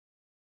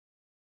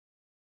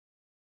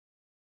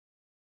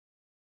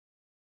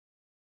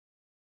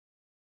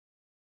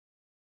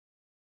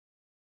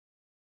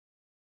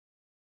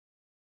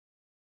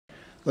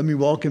let me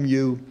welcome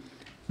you.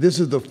 This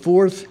is the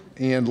fourth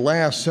and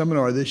last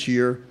seminar this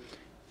year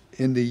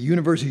in the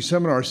University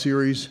Seminar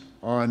Series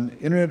on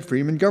Internet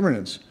Freedom and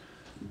Governance.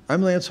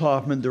 I'm Lance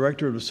Hoffman,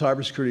 Director of the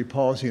Cybersecurity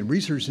Policy and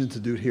Research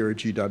Institute here at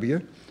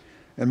GW,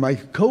 and my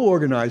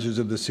co-organizers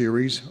of the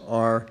series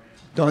are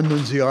Don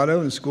Nunziato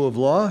in the School of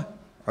Law,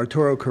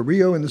 Arturo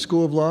Carrillo in the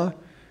School of Law,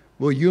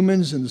 Will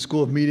Youmans in the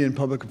School of Media and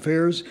Public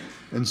Affairs,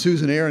 and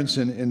Susan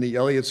Aronson in the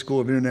Elliott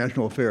School of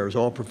International Affairs,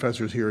 all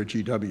professors here at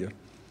GW.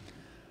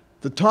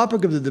 The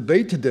topic of the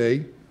debate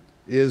today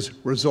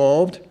is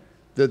resolved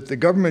that the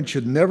government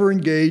should never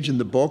engage in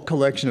the bulk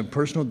collection of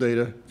personal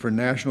data for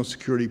national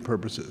security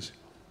purposes.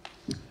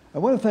 I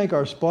want to thank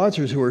our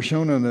sponsors who are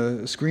shown on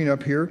the screen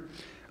up here.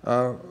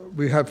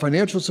 We have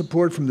financial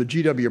support from the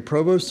GW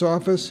Provost's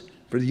Office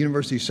for the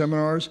university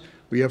seminars.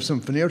 We have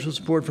some financial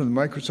support from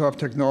the Microsoft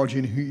Technology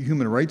and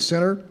Human Rights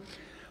Center.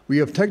 We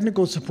have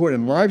technical support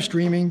and live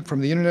streaming from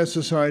the Internet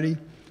Society,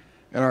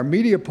 and our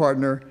media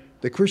partner,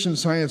 the Christian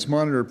Science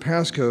Monitor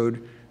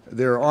Passcode,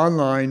 their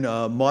online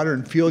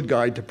modern field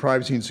guide to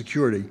privacy and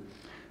security.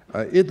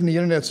 It and the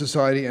Internet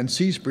Society and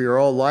CSPRI are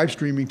all live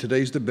streaming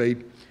today's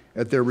debate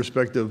at their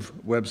respective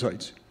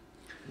websites.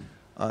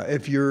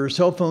 If your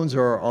cell phones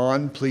are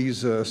on,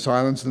 please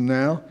silence them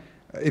now.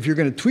 If you're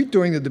going to tweet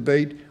during the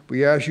debate,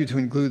 we ask you to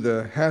include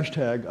the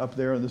hashtag up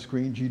there on the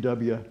screen,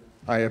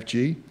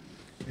 GWIFG,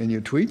 in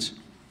your tweets.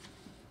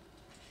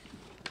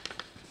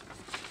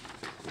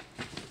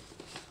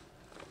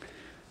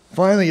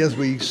 Finally, as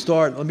we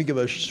start, let me give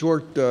a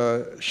short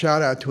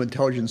shout out to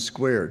Intelligence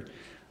Squared.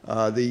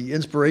 The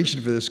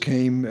inspiration for this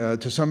came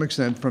to some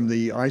extent from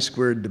the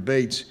I-Squared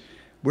debates.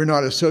 We're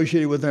not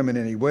associated with them in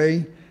any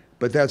way,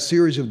 but that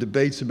series of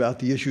debates about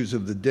the issues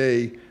of the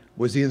day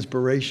was the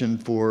inspiration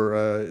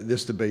for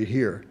this debate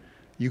here.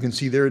 You can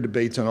see their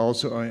debates on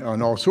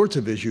all sorts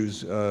of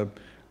issues at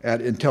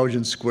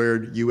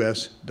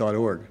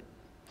intelligencesquaredus.org.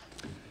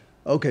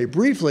 Okay,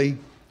 briefly,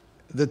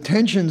 the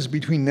tensions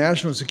between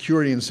national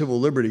security and civil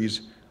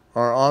liberties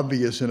are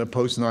obvious in a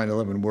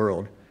post-9/11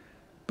 world,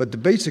 but the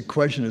basic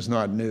question is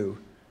not new.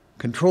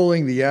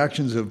 Controlling the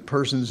actions of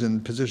persons in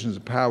positions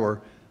of power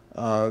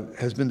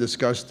has been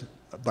discussed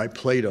by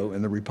Plato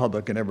in the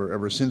Republic and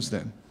ever since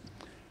then.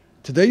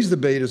 Today's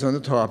debate is on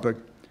the topic,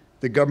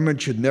 the government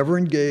should never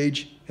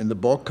engage in the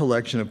bulk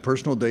collection of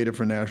personal data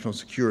for national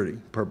security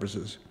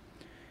purposes.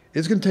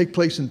 It's going to take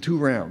place in 2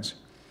 rounds.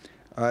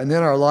 And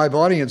then our live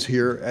audience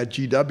here at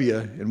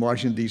GW in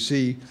Washington,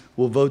 D.C.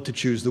 will vote to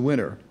choose the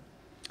winner.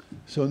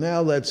 So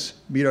now let's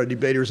meet our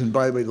debaters. And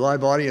by the way, the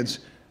live audience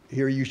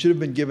here, you should have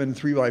been given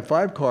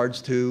 3x5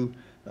 cards to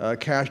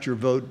cast your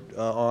vote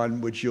on,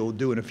 which you'll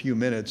do in a few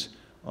minutes,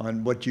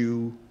 on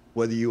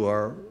whether you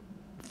are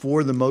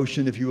for the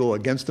motion, if you will,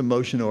 against the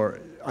motion,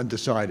 or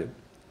undecided.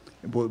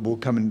 We'll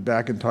come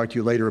back and talk to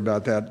you later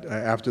about that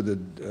after the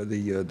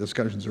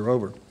discussions are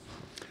over.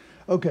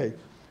 Okay,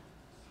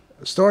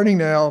 starting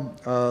now,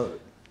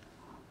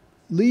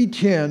 Lee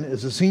Tien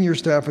is a senior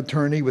staff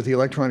attorney with the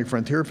Electronic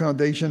Frontier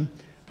Foundation.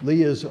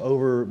 Lee is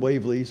over,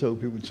 wave Lee so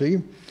people can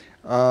see.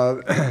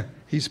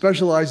 He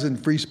specializes in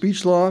free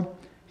speech law.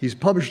 He's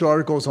published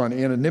articles on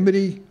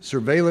anonymity,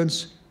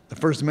 surveillance, the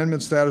First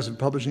Amendment status of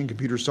publishing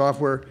computer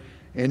software,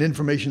 and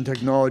information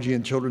technology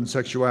and children's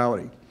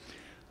sexuality.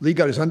 Lee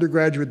got his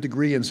undergraduate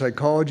degree in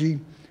psychology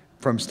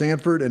from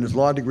Stanford and his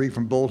law degree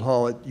from Boalt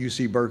Hall at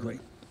UC Berkeley.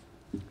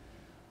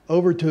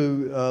 Over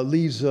to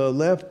Lee's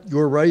left,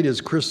 your right, is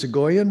Chris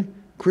Soghoian.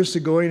 Chris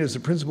Soghoian is the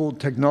principal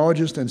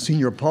technologist and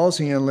senior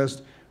policy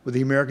analyst with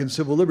the American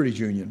Civil Liberties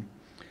Union.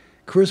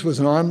 Chris was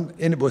an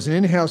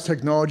in-house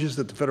technologist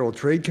at the Federal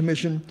Trade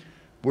Commission,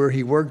 where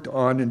he worked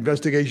on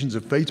investigations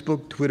of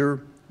Facebook, Twitter,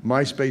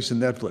 MySpace,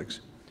 and Netflix.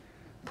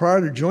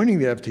 Prior to joining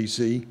the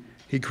FTC,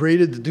 he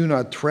created the Do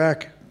Not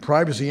Track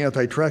privacy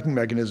anti-tracking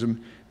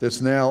mechanism that's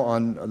now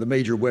on the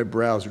major web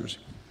browsers.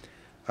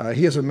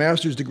 He has a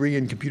master's degree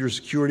in computer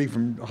security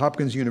from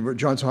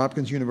Johns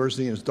Hopkins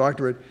University and his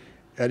doctorate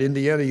at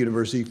Indiana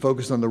University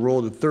focused on the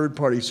role that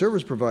third-party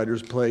service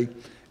providers play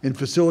in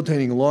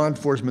facilitating law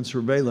enforcement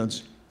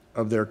surveillance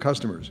of their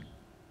customers.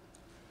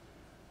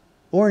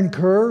 Oren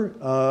Kerr,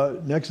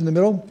 next in the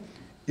middle,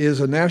 is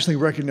a nationally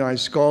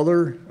recognized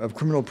scholar of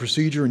criminal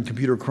procedure and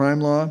computer crime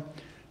law.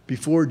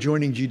 Before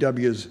joining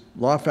GW's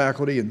law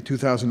faculty in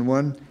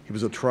 2001, he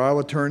was a trial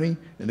attorney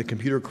in the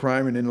computer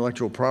crime and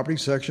intellectual property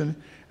section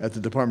at the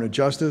Department of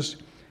Justice.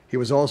 He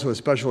was also a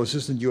special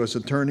assistant U.S.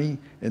 attorney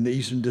in the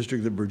Eastern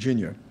District of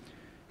Virginia.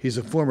 He's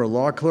a former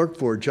law clerk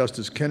for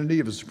Justice Kennedy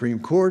of the Supreme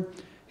Court.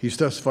 He's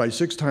testified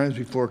 6 times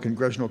before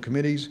congressional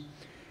committees.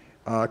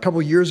 A couple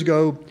years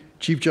ago,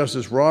 Chief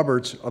Justice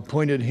Roberts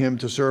appointed him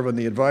to serve on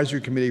the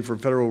Advisory Committee for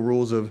Federal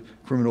Rules of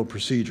Criminal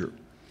Procedure.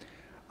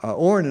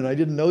 Oren, and I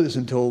didn't know this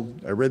until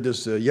I read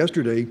this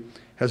yesterday,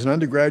 has an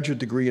undergraduate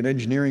degree in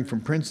engineering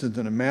from Princeton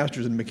and a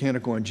master's in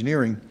mechanical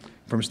engineering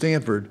from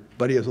Stanford,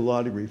 but he has a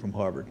law degree from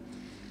Harvard.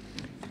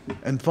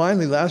 And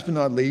finally, last but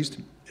not least,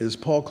 is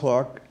Paul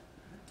Clark.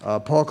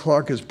 Paul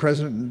Clark is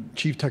President and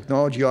Chief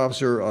Technology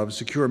Officer of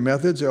Secure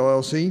Methods,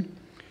 LLC.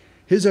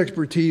 His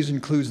expertise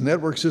includes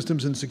network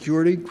systems and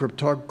security,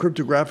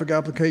 cryptographic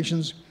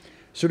applications,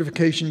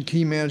 certification,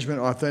 key management,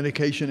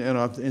 authentication,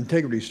 and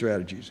integrity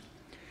strategies.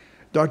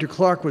 Dr.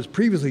 Clark was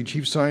previously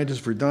chief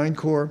scientist for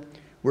DynCorp,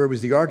 where he was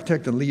the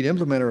architect and lead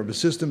implementer of a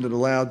system that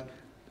allowed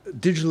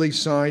digitally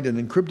signed and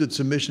encrypted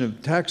submission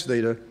of tax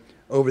data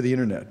over the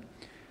internet.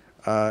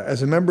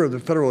 As a member of the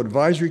Federal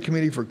Advisory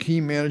Committee for Key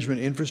Management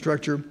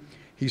Infrastructure,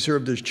 he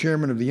served as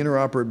chairman of the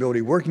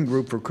Interoperability Working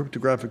Group for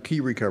Cryptographic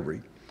Key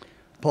Recovery.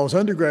 Paul's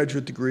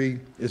undergraduate degree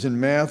is in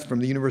math from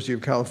the University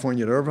of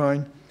California at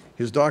Irvine.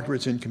 His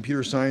doctorate's in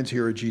computer science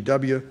here at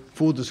GW.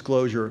 Full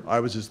disclosure, I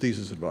was his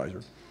thesis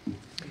advisor.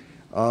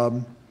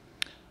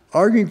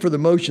 Arguing for the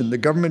motion, the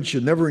government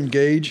should never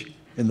engage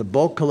in the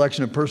bulk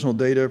collection of personal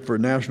data for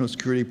national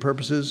security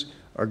purposes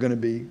are going to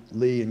be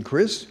Lee and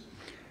Chris.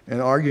 And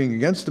arguing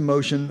against the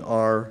motion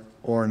are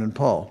Oren and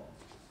Paul.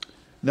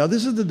 Now,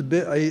 this is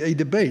a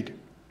debate.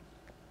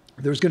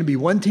 There's going to be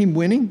one team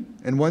winning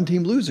and one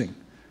team losing.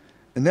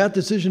 And that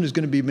decision is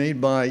going to be made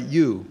by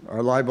you,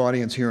 our live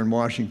audience here in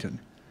Washington.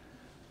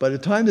 By the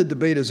time the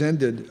debate has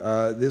ended,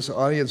 this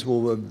audience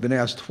will have been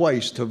asked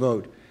twice to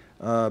vote,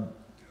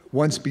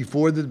 once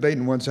before the debate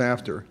and once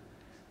after.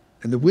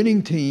 And the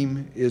winning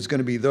team is going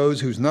to be those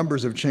whose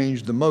numbers have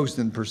changed the most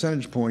in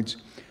percentage points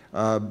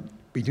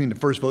between the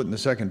first vote and the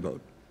second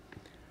vote.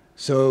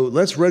 So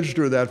let's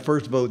register that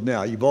first vote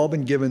now. You've all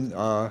been given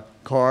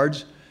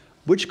cards.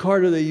 Which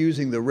card are they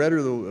using, the red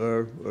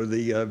or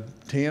the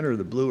tan or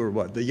the blue or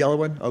what? The yellow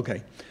one?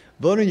 Okay.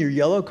 Vote on your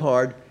yellow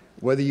card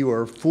whether you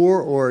are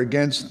for or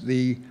against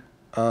the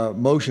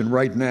motion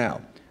right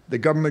now. The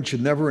government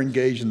should never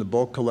engage in the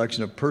bulk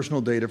collection of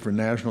personal data for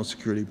national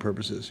security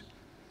purposes.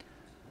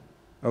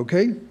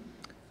 Okay?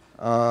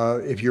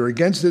 If you're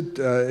against it,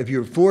 if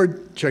you're for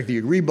it, check the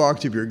agree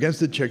box. If you're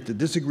against it, check the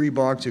disagree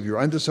box. If you're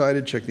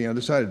undecided, check the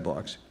undecided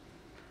box.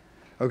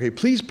 Okay,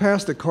 please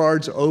pass the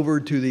cards over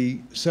to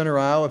the center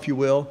aisle, if you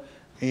will,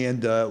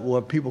 and we'll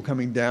have people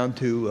coming down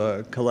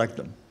to collect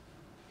them.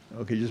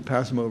 Okay, just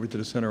pass them over to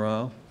the center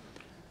aisle,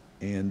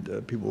 and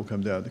people will come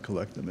down to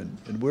collect them.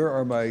 And where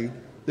are my,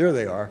 there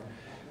they are.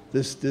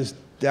 This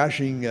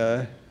dashing,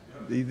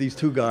 these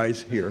two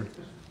guys here.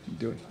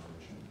 Do it.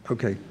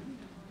 Okay.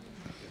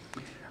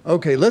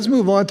 Okay, let's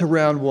move on to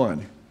round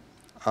one.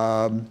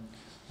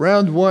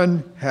 Round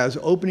one has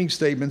opening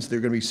statements. They're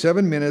going to be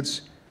 7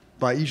 minutes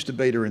by each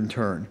debater in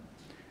turn.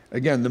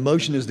 Again, the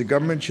motion is the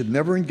government should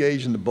never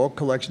engage in the bulk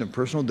collection of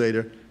personal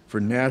data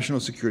for national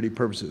security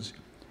purposes.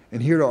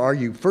 And here to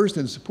argue first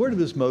in support of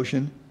this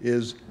motion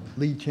is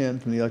Lee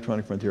Chen from the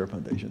Electronic Frontier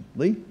Foundation.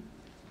 Lee,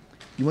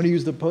 you want to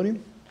use the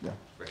podium? Yeah.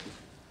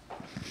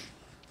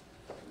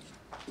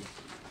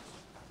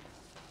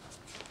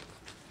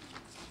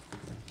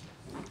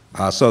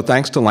 So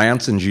thanks to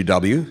Lance and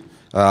GW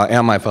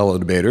and my fellow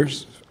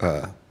debaters.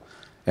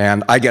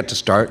 And I get to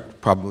start,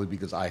 probably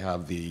because I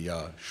have the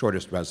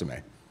shortest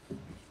resume.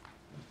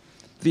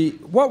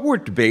 What we're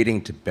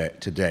debating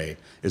today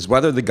is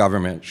whether the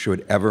government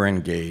should ever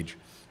engage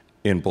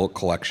in bulk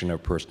collection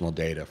of personal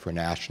data for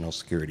national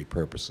security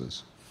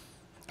purposes.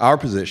 Our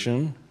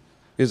position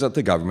is that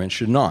the government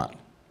should not.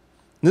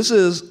 This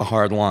is a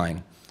hard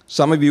line.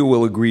 Some of you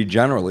will agree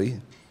generally,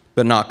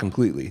 but not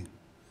completely,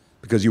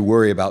 because you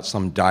worry about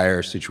some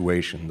dire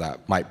situation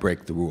that might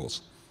break the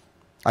rules.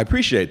 I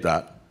appreciate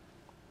that.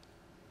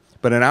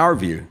 But in our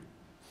view,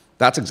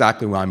 that's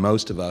exactly why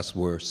most of us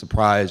were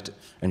surprised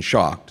and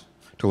shocked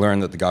to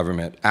learn that the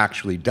government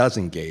actually does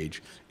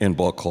engage in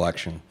bulk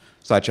collection,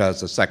 such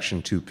as the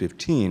Section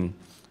 215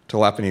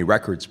 telephony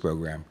records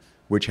program,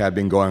 which had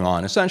been going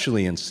on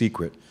essentially in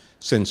secret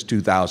since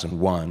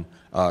 2001,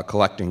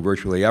 collecting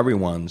virtually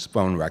everyone's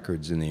phone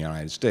records in the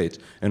United States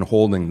and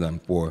holding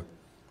them for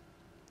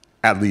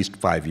at least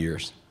 5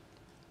 years.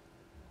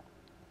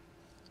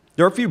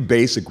 There are a few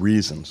basic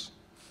reasons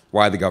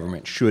why the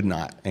government should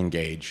not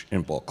engage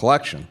in bulk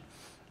collection.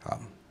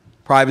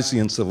 Privacy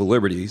and civil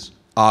liberties,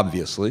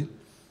 obviously,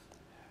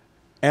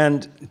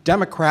 and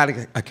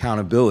democratic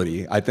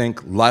accountability, I think,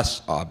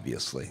 less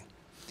obviously.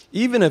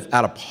 Even if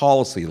at a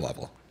policy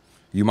level,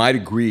 you might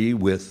agree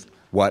with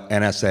what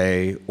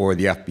NSA or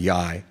the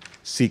FBI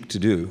seek to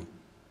do,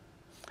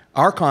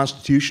 our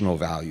constitutional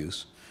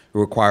values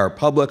require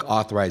public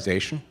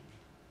authorization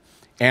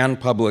and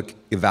public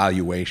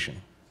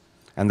evaluation,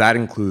 and that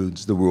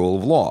includes the rule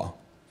of law.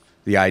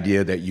 The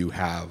idea that you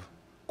have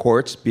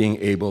courts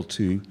being able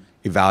to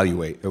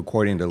evaluate,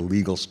 according to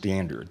legal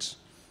standards,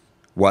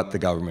 what the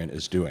government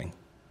is doing.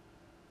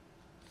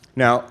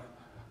 Now,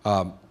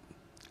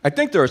 I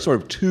think there are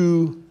sort of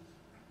two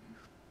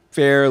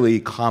fairly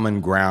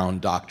common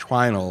ground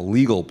doctrinal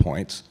legal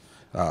points,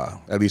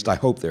 at least I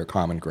hope they're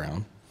common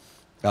ground.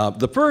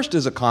 The first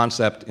is a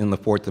concept in the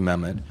Fourth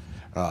Amendment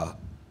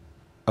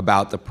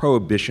about the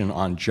prohibition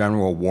on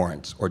general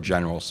warrants or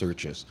general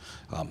searches.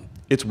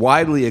 It's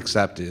widely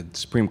accepted, the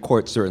Supreme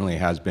Court certainly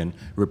has been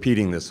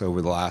repeating this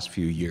over the last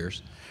few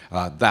years,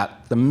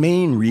 that the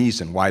main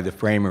reason why the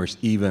framers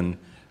even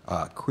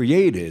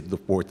created the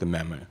Fourth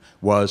Amendment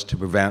was to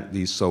prevent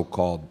these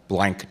so-called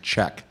blank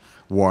check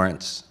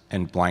warrants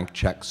and blank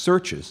check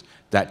searches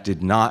that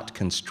did not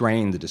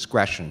constrain the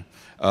discretion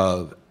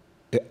of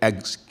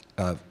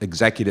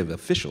executive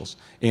officials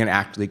in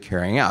actually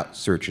carrying out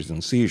searches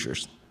and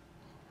seizures.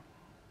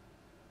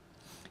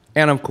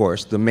 And of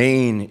course, the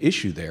main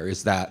issue there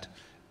is that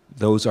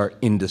those are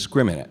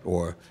indiscriminate,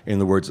 or in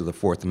the words of the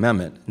Fourth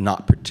Amendment,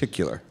 not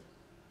particular.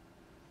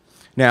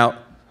 Now,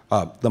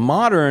 the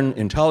modern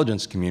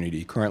intelligence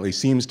community currently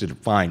seems to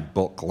define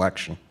bulk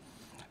collection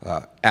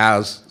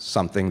as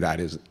something that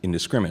is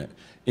indiscriminate.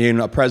 In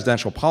a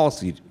presidential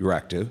policy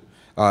directive,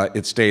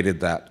 it stated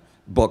that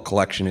bulk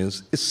collection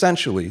is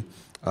essentially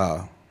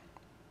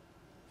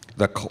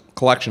the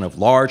collection of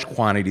large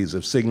quantities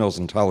of signals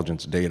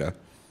intelligence data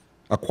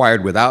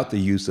acquired without the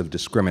use of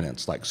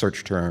discriminants like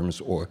search terms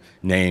or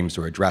names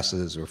or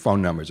addresses or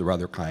phone numbers or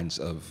other kinds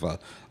of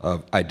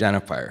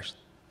identifiers.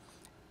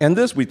 And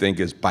this, we think,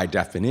 is by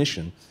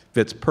definition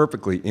fits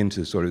perfectly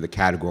into sort of the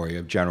category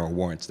of general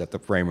warrants that the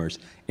framers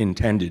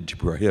intended to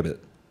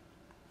prohibit.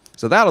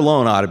 So that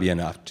alone ought to be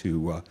enough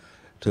to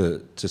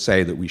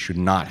say that we should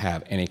not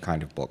have any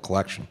kind of bulk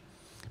collection.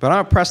 But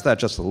I'll press that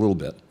just a little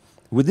bit.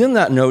 Within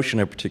that notion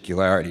of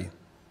particularity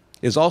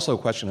is also a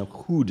question of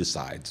who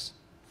decides.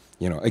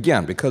 You know,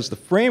 again, because the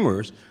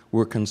framers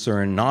were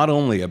concerned not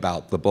only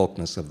about the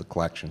bulkness of the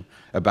collection,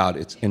 about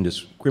its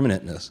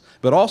indiscriminateness,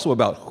 but also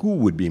about who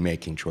would be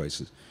making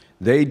choices.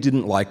 They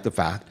didn't like the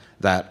fact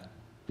that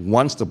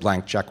once the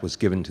blank check was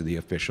given to the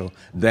official,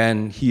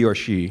 then he or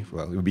she,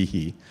 well, it would be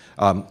he,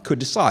 could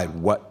decide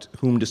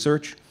whom to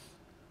search,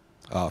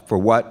 for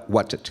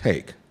what to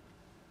take.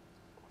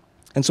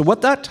 And so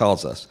what that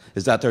tells us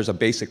is that there's a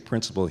basic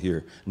principle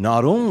here,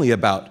 not only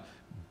about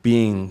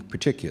being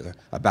particular,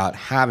 about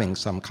having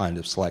some kind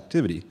of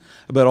selectivity,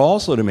 but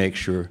also to make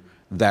sure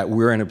that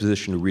we're in a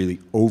position to really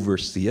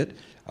oversee it.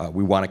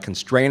 We want to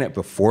constrain it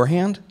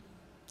beforehand,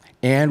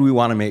 and we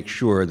want to make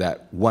sure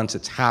that once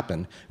it's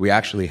happened, we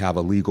actually have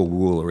a legal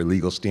rule or a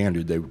legal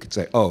standard that we could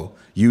say, oh,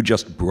 you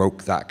just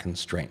broke that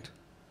constraint.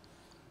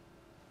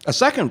 A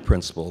second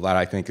principle that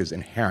I think is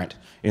inherent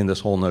in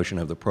this whole notion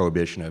of the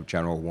prohibition of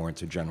general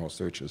warrants or general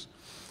searches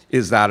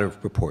is that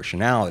of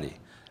proportionality.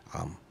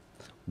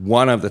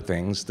 One of the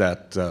things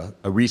that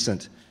a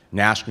recent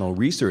National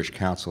Research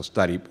Council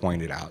study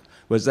pointed out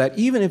was that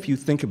even if you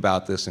think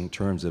about this in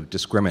terms of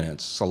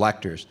discriminants,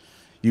 selectors,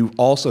 you've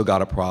also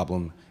got a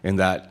problem in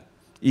that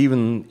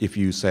even if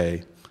you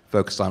say,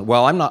 focus on,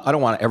 well, I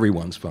don't want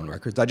everyone's phone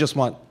records, I just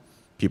want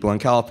people in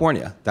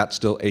California, that's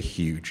still a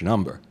huge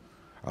number.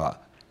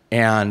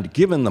 And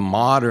given the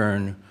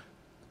modern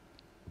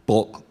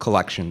bulk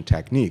collection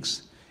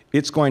techniques,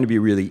 it's going to be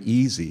really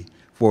easy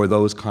for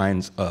those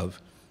kinds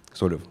of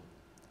sort of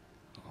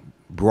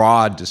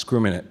broad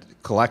discriminate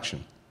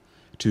collection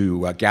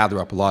to gather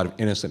up a lot of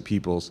innocent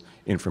people's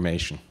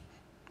information.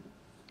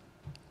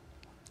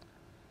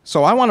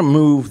 So I want to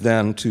move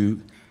then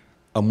to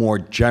a more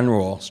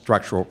general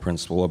structural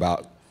principle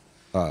about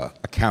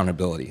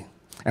accountability.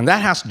 And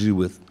that has to do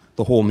with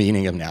the whole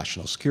meaning of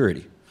national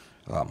security.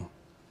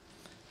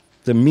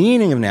 The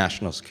meaning of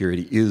national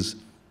security is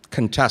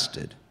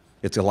contested.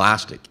 It's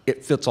elastic.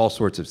 It fits all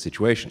sorts of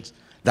situations.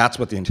 That's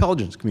what the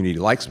intelligence community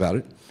likes about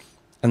it,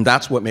 and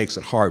that's what makes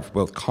it hard for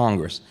both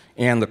Congress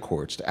and the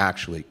courts to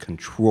actually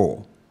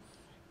control.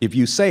 If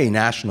you say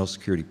national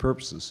security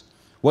purposes,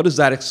 what does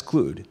that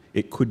exclude?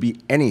 It could be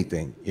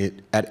anything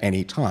at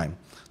any time.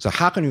 So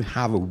how can you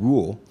have a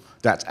rule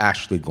that's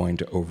actually going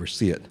to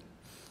oversee it?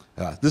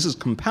 This is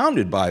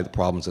compounded by the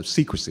problems of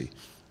secrecy,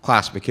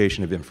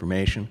 classification of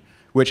information,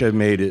 which have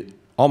made it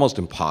almost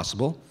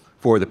impossible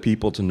for the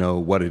people to know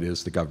what it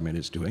is the government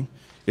is doing.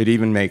 It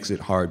even makes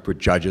it hard for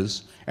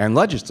judges and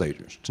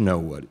legislators to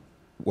know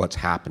what's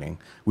happening.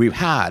 We've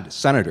had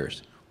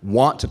senators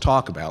want to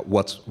talk about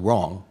what's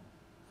wrong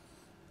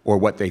or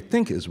what they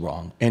think is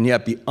wrong, and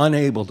yet be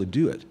unable to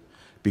do it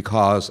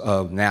because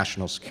of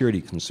national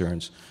security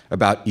concerns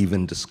about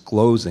even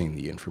disclosing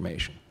the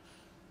information.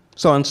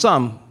 So in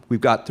sum, we've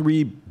got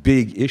three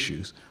big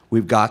issues.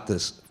 We've got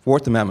this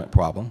Fourth Amendment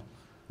problem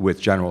with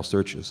general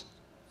searches.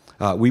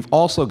 We've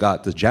also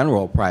got the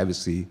general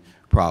privacy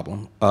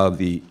problem of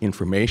the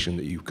information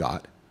that you've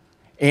got.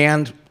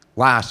 And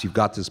last, you've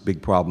got this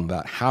big problem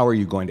about how are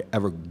you going to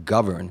ever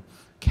govern,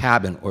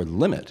 cabin, or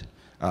limit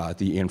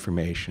the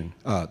information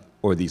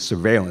or the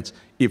surveillance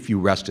if you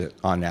rest it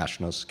on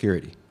national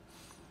security.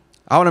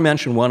 I want to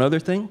mention one other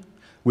thing,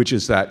 which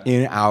is that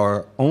in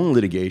our own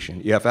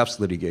litigation, EFF's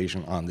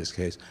litigation on this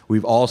case,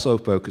 we've also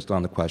focused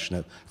on the question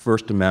of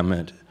First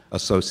Amendment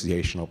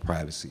associational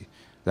privacy.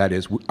 That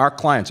is, our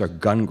clients are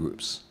gun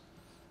groups.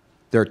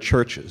 They're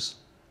churches.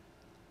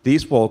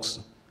 These folks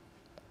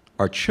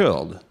are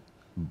chilled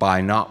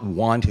by not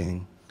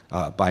wanting,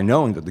 by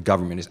knowing that the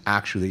government is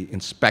actually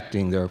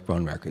inspecting their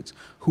phone records.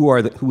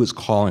 Who is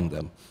calling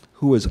them?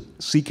 Who is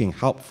seeking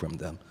help from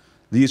them?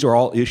 These are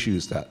all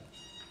issues that,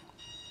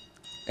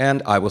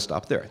 and I will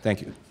stop there.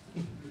 Thank you.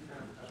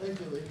 Thank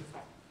you, Lee.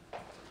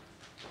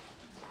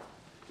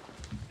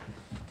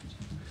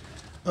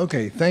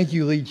 Okay, thank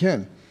you, Lee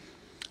Chen.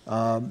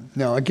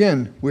 Now,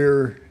 again,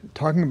 we're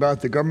talking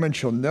about the government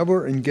shall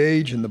never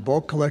engage in the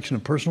bulk collection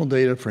of personal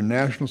data for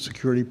national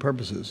security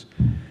purposes.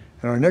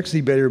 And our next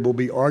debater will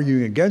be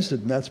arguing against it,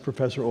 and that's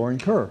Professor Oren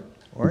Kerr.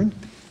 Oren?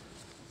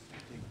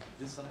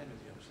 This side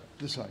or the other side?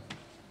 This side.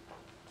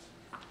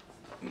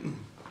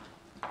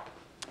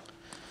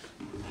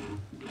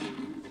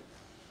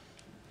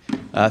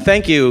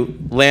 Thank you,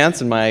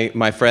 Lance, and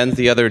my friends,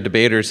 the other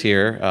debaters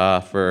here,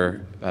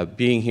 for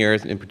being here,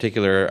 in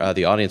particular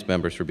the audience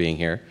members for being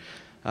here.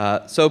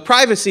 So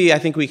privacy, I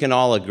think we can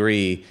all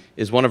agree,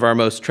 is one of our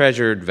most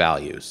treasured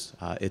values.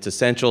 It's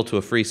essential to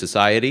a free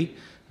society.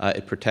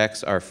 It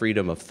protects our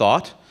freedom of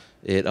thought.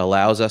 It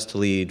allows us to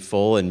lead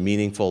full and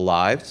meaningful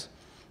lives.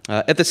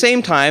 At the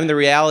same time, the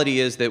reality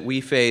is that we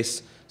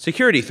face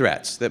security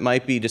threats that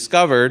might be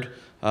discovered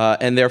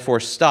and therefore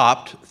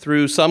stopped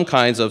through some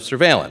kinds of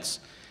surveillance.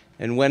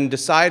 And when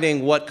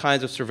deciding what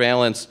kinds of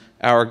surveillance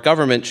our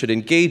government should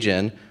engage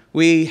in,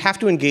 we have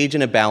to engage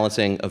in a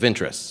balancing of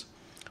interests.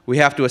 We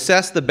have to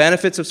assess the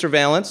benefits of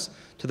surveillance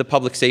to the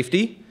public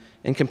safety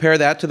and compare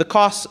that to the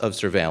costs of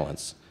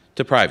surveillance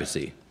to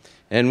privacy.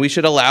 And we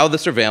should allow the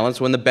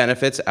surveillance when the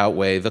benefits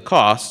outweigh the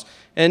costs,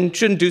 and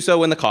shouldn't do so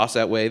when the costs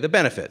outweigh the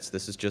benefits.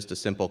 This is just a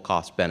simple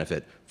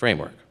cost-benefit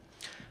framework.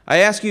 I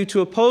ask you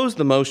to oppose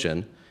the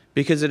motion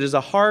because it is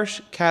a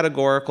harsh,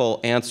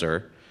 categorical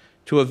answer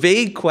to a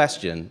vague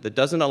question that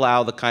doesn't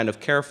allow the kind of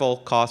careful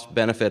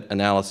cost-benefit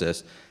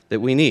analysis that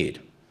we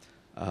need.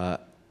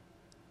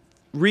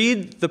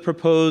 Read the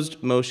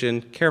proposed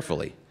motion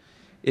carefully.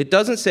 It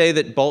doesn't say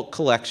that bulk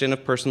collection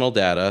of personal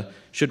data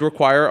should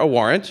require a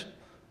warrant,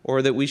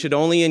 or that we should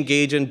only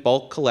engage in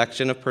bulk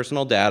collection of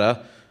personal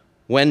data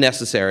when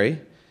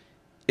necessary.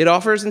 It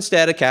offers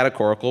instead a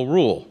categorical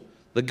rule.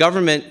 The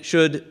government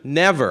should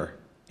never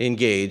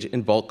engage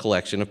in bulk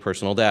collection of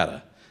personal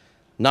data.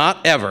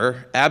 Not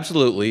ever,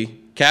 absolutely,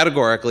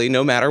 categorically,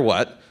 no matter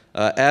what.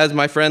 As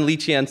my friend Li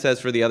Qian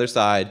says for the other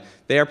side,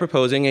 they are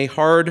proposing a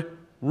hard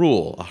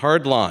rule, a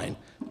hard line,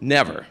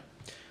 never.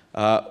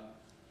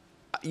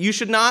 You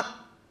should not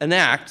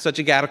enact such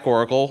a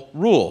categorical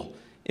rule,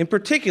 in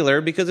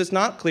particular because it's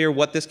not clear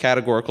what this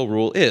categorical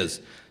rule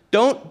is.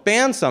 Don't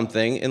ban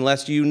something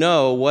unless you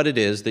know what it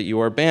is that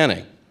you are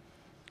banning.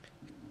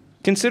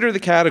 Consider the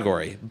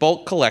category,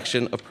 bulk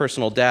collection of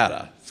personal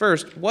data.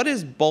 First, what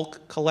is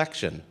bulk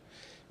collection?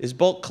 Is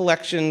bulk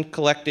collection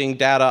collecting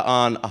data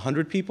on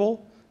 100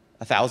 people,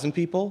 1,000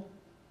 people,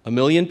 1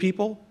 million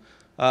people?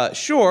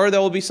 Sure, there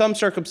will be some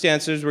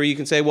circumstances where you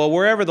can say, well,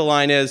 wherever the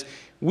line is,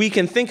 we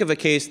can think of a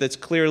case that's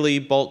clearly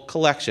bulk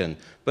collection.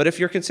 But if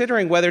you're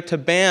considering whether to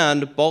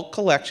ban bulk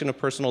collection of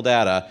personal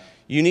data,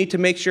 you need to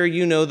make sure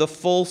you know the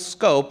full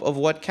scope of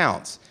what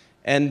counts.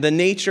 And the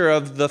nature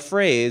of the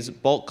phrase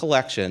bulk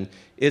collection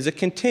is a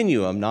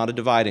continuum, not a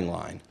dividing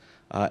line.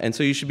 And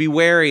so you should be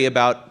wary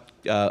about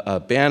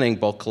banning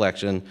bulk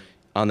collection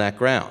on that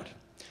ground.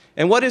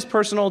 And what is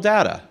personal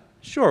data?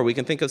 Sure, we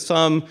can think of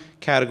some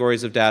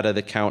categories of data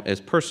that count as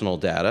personal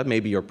data,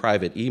 maybe your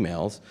private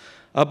emails.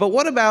 But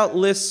what about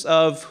lists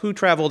of who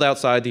traveled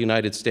outside the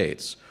United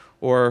States,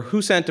 or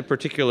who sent a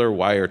particular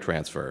wire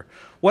transfer?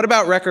 What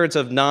about records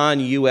of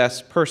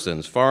non-US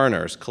persons,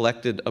 foreigners,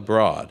 collected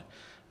abroad?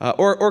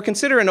 Or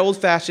consider an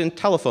old-fashioned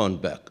telephone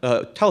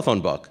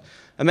book.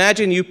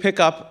 Imagine you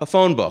pick up a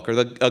phone book,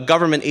 or a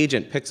government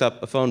agent picks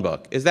up a phone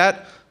book. Is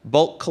that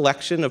bulk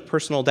collection of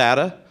personal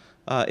data?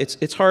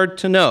 It's hard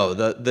to know.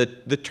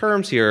 The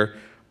terms here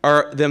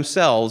are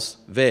themselves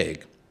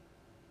vague.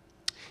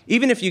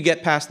 Even if you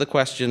get past the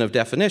question of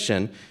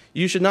definition,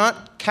 you should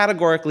not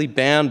categorically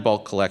ban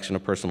bulk collection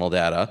of personal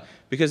data,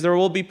 because there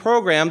will be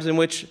programs in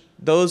which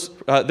where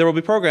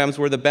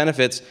the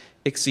benefits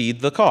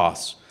exceed the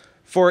costs.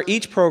 For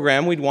each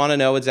program, we'd want to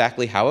know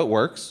exactly how it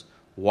works,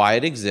 why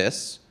it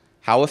exists,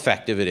 how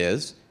effective it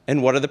is,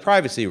 and what are the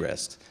privacy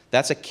risks.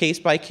 That's a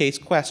case-by-case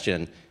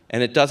question,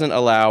 and it doesn't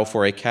allow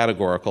for a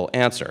categorical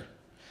answer.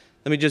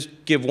 Let me just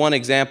give one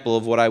example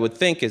of what I would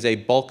think is a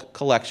bulk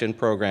collection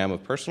program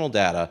of personal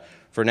data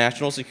for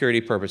national security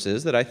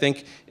purposes that I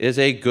think is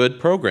a good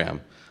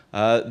program.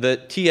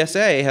 The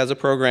TSA has a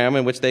program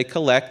in which they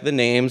collect the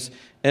names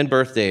and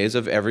birthdays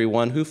of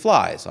everyone who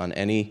flies on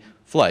any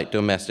flight,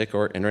 domestic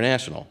or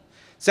international.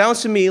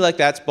 Sounds to me like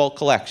that's bulk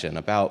collection.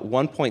 About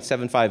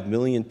 1.75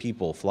 million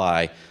people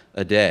fly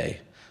a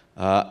day.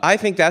 I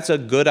think that's a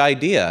good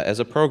idea as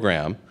a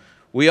program.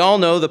 We all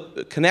know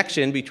the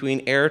connection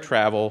between air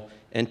travel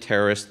and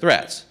terrorist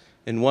threats.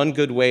 And one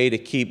good way to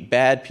keep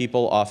bad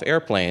people off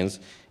airplanes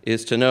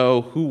is to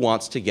know who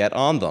wants to get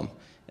on them.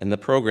 And the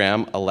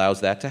program allows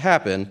that to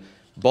happen,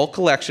 bulk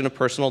collection of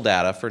personal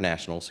data for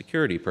national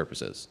security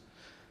purposes.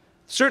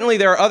 Certainly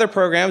there are other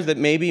programs that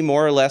may be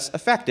more or less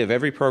effective.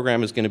 Every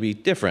program is going to be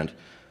different.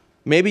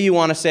 Maybe you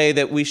want to say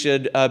that we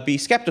should be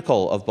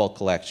skeptical of bulk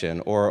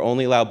collection, or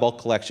only allow bulk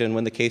collection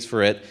when the case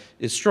for it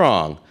is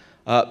strong.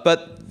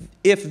 But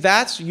if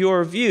that's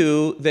your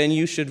view, then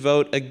you should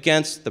vote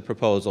against the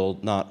proposal,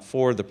 not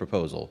for the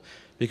proposal.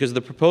 Because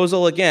the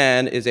proposal,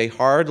 again, is a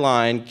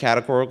hard-line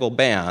categorical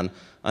ban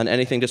on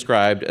anything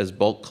described as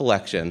bulk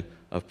collection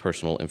of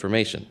personal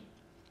information.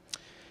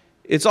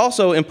 It's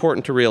also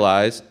important to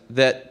realize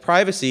that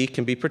privacy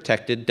can be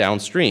protected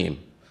downstream.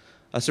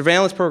 A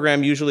surveillance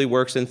program usually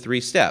works in 3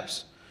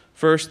 steps.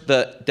 First,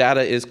 the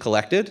data is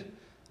collected,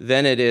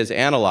 then it is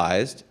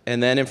analyzed,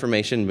 and then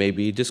information may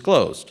be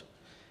disclosed.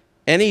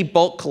 Any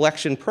bulk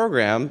collection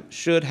program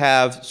should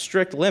have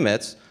strict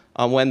limits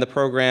on when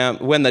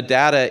the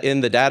data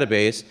in the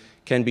database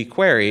can be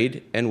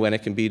queried and when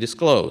it can be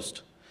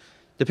disclosed.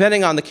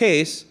 Depending on the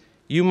case,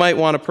 you might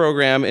want a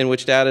program in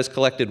which data is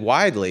collected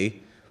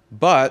widely,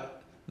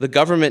 but the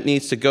government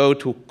needs to go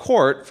to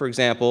court, for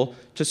example,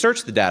 to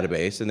search the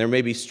database, and there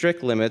may be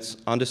strict limits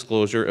on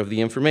disclosure of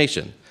the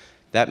information.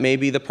 That may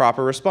be the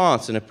proper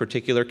response in a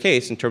particular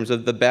case in terms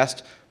of the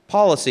best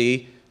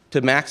policy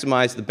to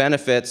maximize the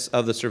benefits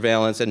of the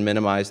surveillance and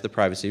minimize the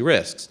privacy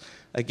risks.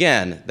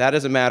 Again, that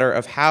is a matter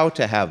of how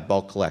to have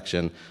bulk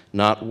collection,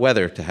 not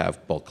whether to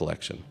have bulk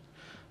collection.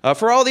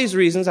 For all these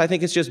reasons, I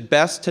think it's just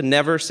best to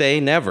never say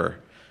never.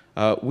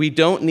 We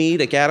don't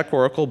need a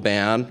categorical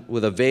ban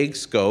with a vague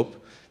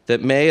scope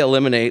that may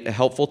eliminate a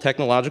helpful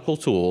technological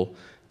tool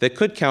that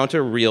could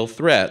counter real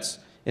threats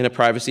in a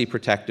privacy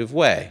protective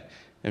way.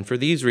 And for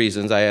these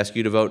reasons, I ask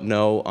you to vote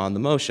no on the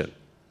motion.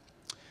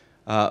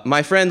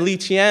 My friend Li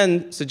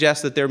Qian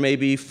suggests that there may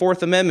be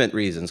Fourth Amendment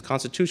reasons,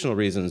 constitutional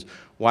reasons,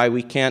 why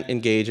we can't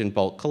engage in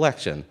bulk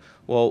collection.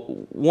 Well,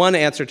 one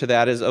answer to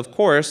that is, of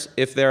course,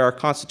 if there are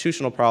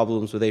constitutional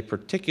problems with a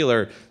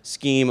particular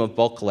scheme of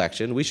bulk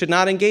collection, we should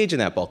not engage in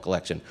that bulk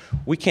collection.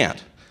 We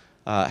can't.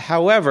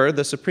 However,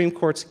 the Supreme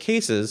Court's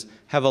cases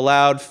have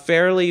allowed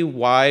fairly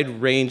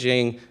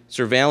wide-ranging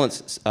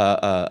surveillance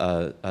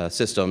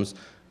systems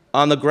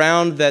on the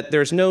ground that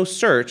there's no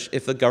search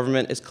if the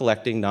government is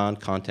collecting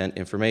non-content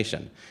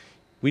information.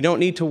 We don't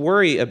need to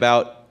worry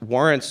about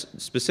warrants,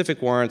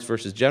 specific warrants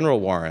versus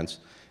general warrants,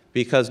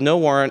 because no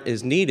warrant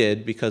is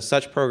needed because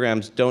such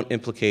programs don't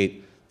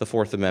implicate the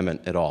Fourth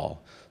Amendment at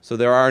all. So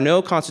there are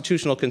no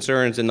constitutional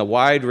concerns in the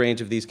wide range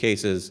of these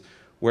cases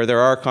where there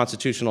are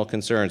constitutional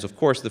concerns. Of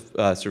course,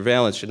 the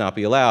surveillance should not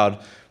be allowed,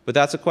 but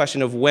that's a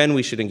question of when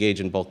we should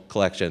engage in bulk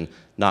collection,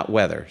 not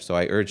whether. So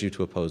I urge you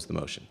to oppose the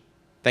motion.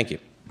 Thank you.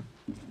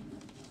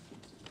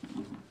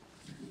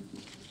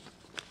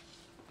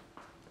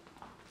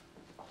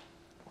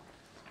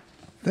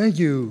 Thank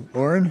you,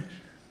 Oren.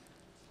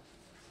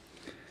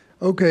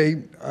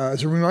 Okay,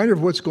 as a reminder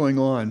of what's going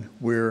on,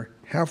 we're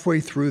halfway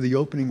through the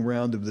opening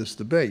round of this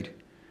debate.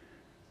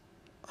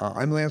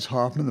 I'm Lance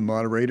Hoffman, the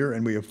moderator,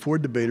 and we have 4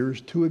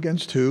 debaters, 2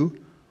 against 2,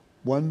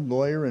 1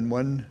 lawyer and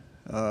 1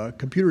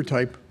 computer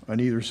type on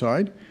either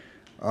side,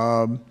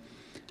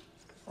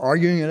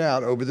 arguing it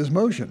out over this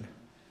motion.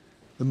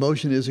 The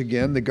motion is,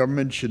 again, the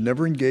government should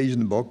never engage in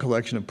the bulk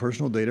collection of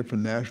personal data for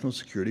national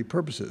security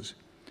purposes.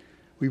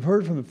 We've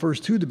heard from the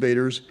first 2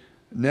 debaters.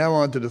 Now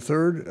on to the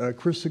third,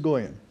 Chris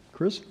Soghoian.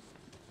 Chris?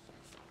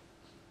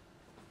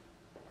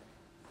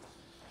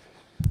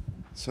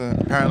 So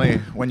apparently,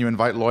 when you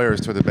invite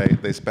lawyers to a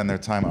debate, they spend their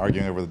time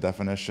arguing over the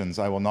definitions.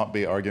 I will not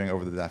be arguing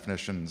over the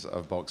definitions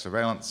of bulk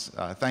surveillance.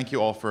 Thank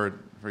you all for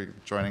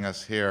joining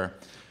us here.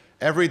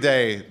 Every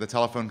day, the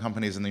telephone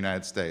companies in the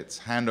United States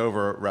hand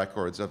over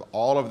records of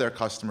all of their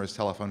customers'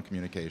 telephone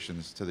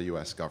communications to the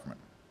US government.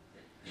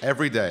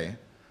 Every day,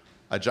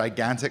 a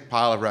gigantic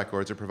pile of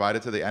records are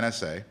provided to the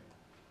NSA,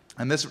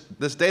 and this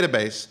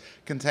database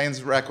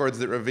contains records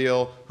that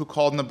reveal who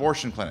called an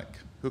abortion clinic,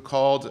 who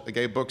called a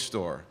gay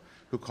bookstore,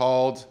 who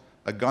called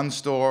a gun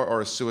store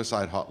or a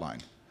suicide hotline.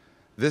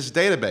 This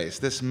database,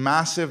 this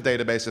massive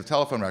database of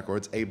telephone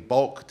records, a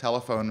bulk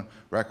telephone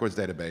records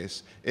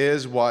database,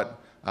 is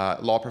what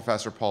law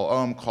professor Paul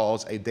Ohm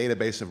calls a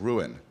database of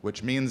ruin,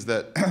 which means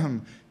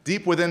that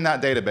deep within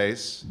that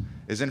database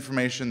is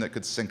information that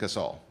could sink us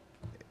all,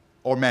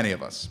 or many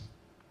of us.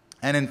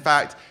 And in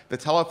fact, the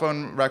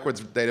telephone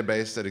records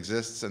database that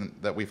exists and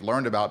that we've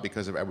learned about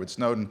because of Edward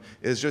Snowden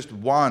is just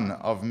one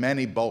of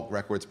many bulk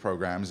records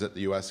programs that the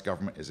US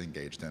government is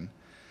engaged in.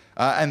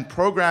 And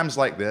programs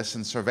like this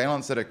and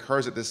surveillance that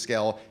occurs at this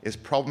scale is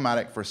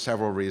problematic for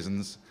several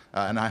reasons.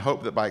 And I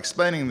hope that by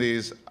explaining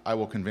these, I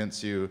will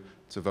convince you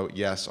to vote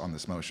yes on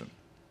this motion.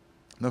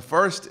 The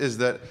first is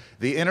that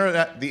the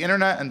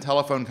internet and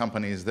telephone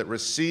companies that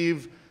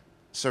receive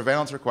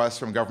surveillance requests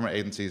from government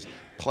agencies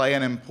play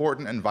an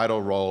important and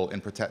vital role in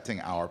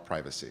protecting our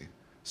privacy.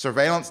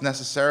 Surveillance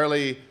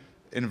necessarily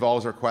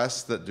involves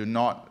requests that do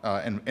not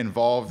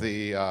involve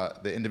the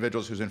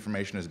individuals whose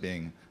information is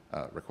being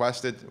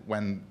requested.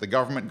 When the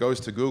government goes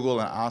to Google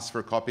and asks for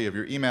a copy of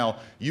your email,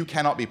 you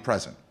cannot be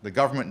present. The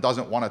government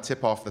doesn't want to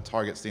tip off the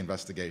targets to the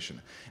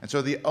investigation. And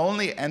so the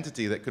only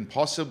entity that can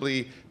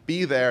possibly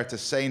be there to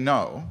say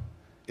no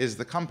is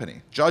the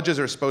company. Judges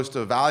are supposed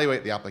to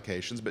evaluate the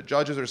applications, but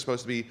judges are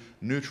supposed to be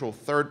neutral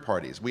third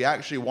parties. We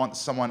actually want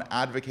someone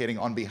advocating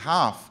on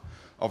behalf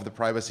of the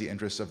privacy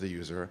interests of the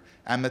user,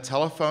 and the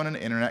telephone and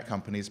internet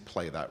companies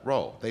play that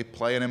role. They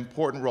play an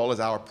important role as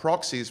our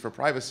proxies for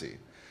privacy.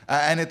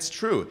 And it's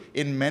true,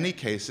 in many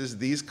cases,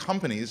 these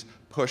companies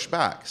push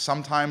back.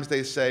 Sometimes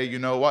they say, you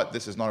know what,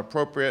 this is not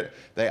appropriate.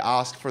 They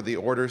ask for the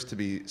orders to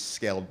be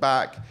scaled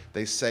back.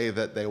 They say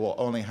that they will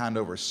only hand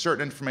over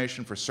certain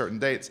information for certain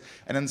dates.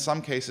 And in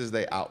some cases,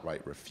 they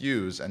outright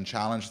refuse and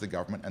challenge the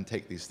government and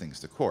take these things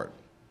to court.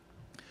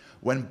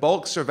 When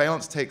bulk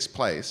surveillance takes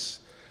place,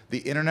 the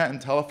internet and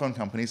telephone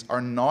companies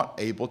are not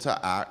able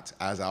to act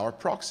as our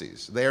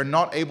proxies. They are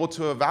not able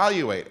to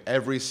evaluate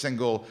every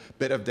single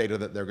bit of data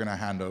that they're going to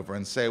hand over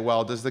and say,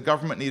 well, does the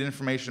government need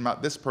information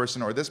about this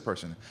person or this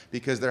person?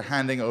 Because they're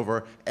handing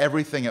over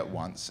everything at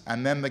once.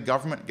 And then the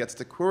government gets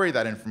to query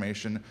that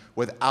information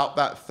without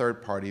that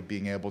third party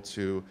being able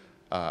to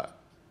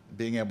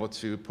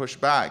push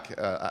back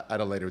at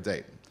a later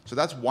date. So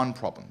that's one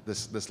problem,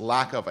 this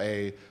lack of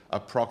a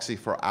proxy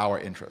for our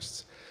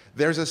interests.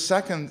 There's a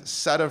second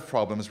set of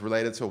problems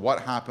related to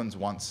what happens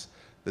once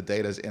the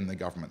data is in the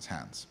government's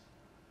hands.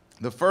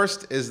 The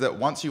first is that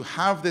once you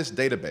have this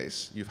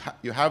database,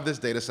 you have this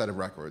data set of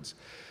records,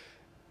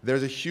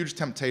 there's a huge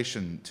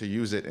temptation to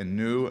use it in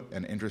new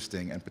and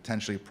interesting and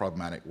potentially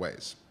problematic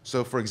ways.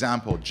 So for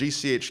example,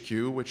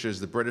 GCHQ, which is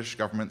the British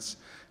government's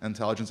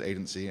intelligence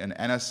agency, and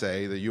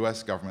NSA, the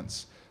US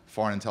government's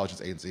foreign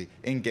intelligence agency,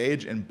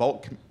 engage in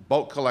bulk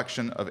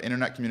collection of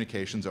internet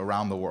communications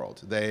around the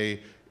world.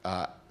 They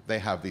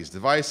have these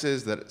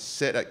devices that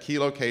sit at key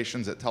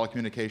locations at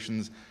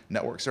telecommunications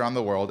networks around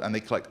the world, and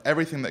they collect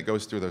everything that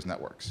goes through those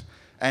networks.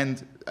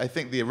 And I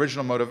think the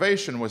original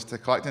motivation was to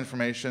collect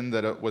information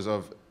that it was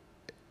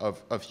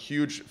of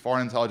huge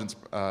foreign intelligence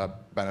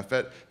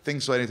benefit,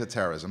 things relating to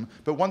terrorism.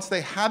 But once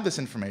they had this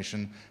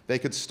information, they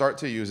could start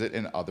to use it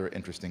in other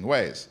interesting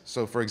ways.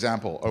 So for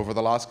example, over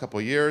the last couple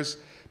of years,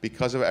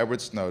 because of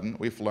Edward Snowden,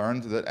 we've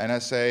learned that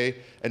NSA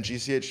and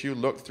GCHQ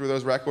looked through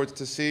those records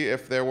to see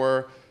if there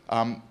were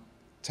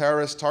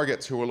terrorist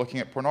targets who were looking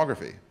at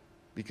pornography,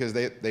 because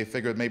they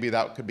figured maybe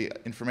that could be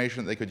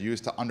information that they could use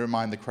to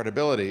undermine the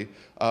credibility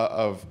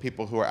of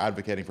people who are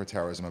advocating for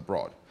terrorism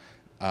abroad.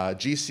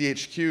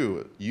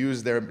 GCHQ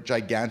used their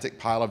gigantic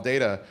pile of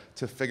data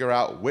to figure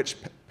out which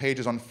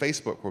pages on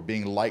Facebook were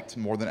being liked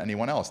more than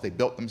anyone else. They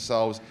built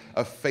themselves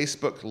a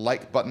Facebook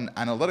like button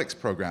analytics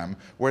program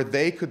where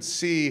they could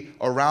see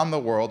around the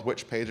world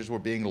which pages were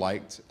being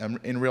liked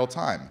in real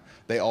time.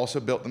 They also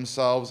built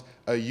themselves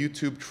a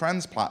YouTube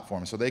Trends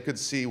platform so they could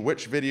see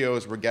which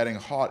videos were getting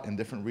hot in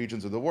different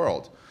regions of the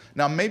world.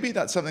 Now, maybe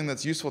that's something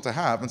that's useful to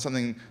have and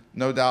something,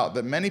 no doubt,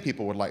 that many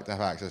people would like to have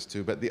access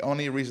to, but the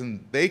only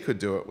reason they could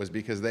do it was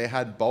because they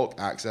had bulk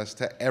access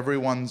to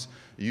everyone's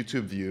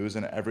YouTube views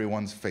and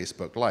everyone's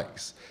Facebook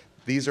likes.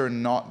 These are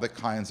not the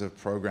kinds of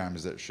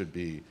programs that should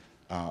be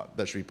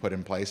put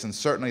in place, and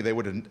certainly they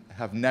would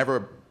have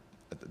never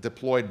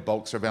deployed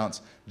bulk surveillance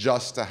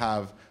just to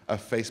have a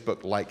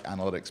Facebook-like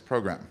analytics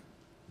program.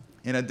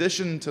 In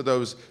addition to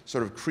those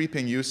sort of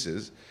creeping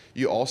uses,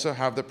 you also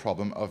have the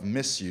problem of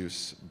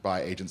misuse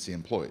by agency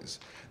employees.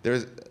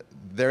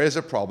 There is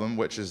a problem,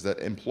 which is that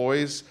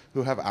employees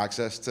who have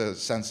access to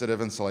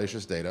sensitive and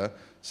salacious data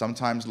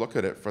sometimes look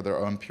at it for their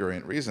own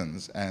prurient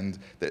reasons. And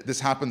this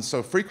happens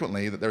so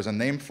frequently that there's a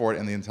name for it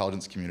in the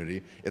intelligence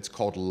community. It's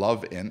called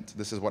love-int.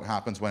 This is what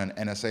happens when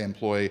an NSA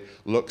employee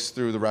looks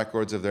through the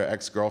records of their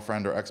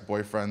ex-girlfriend or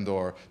ex-boyfriend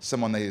or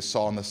someone they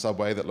saw on the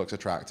subway that looks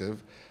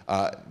attractive.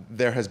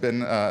 There have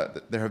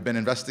been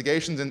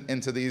investigations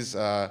into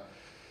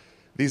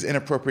these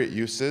inappropriate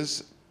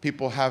uses.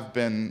 People have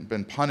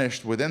been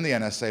punished within the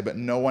NSA, but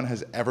no one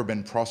has ever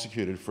been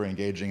prosecuted for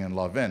engaging in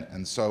love-int.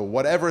 And so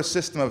whatever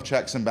system of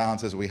checks and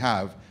balances we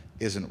have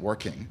isn't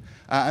working.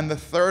 And the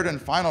third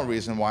and final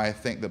reason why I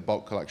think that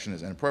bulk collection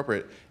is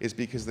inappropriate is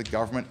because the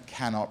government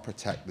cannot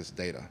protect this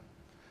data.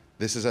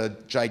 This is a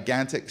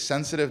gigantic,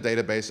 sensitive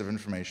database of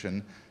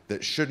information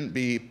that shouldn't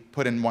be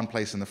put in one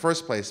place in the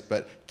first place,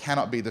 but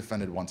cannot be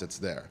defended once it's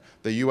there.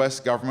 The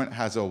US government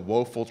has a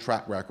woeful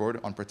track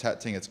record on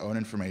protecting its own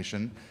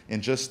information.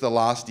 In just the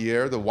last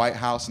year, the White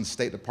House and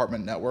State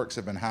Department networks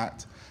have been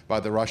hacked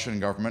by the Russian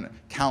government.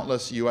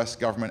 Countless US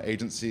government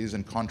agencies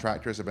and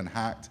contractors have been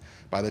hacked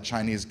by the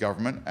Chinese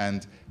government,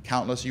 and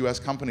countless US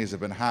companies have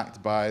been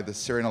hacked by the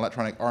Syrian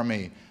Electronic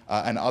Army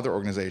and other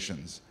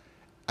organizations.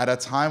 At a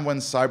time when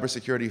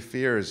cybersecurity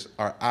fears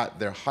are at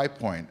their high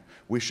point,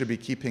 we should be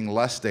keeping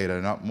less data,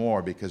 not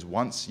more, because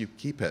once you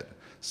keep it,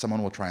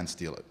 someone will try and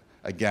steal it.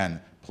 Again,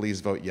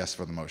 please vote yes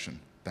for the motion.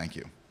 Thank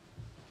you.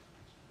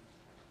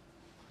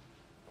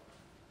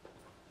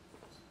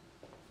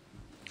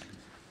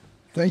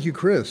 Thank you,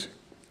 Chris.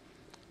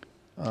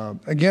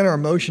 Again, our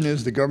motion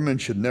is the government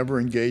should never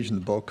engage in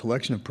the bulk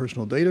collection of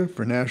personal data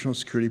for national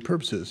security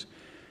purposes.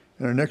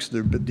 And our next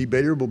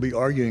debater will be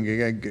arguing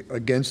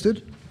against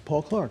it,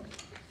 Paul Clark.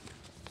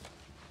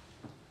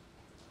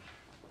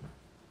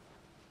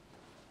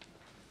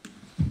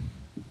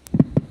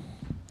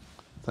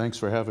 Thanks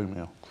for having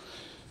me.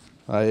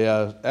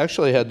 I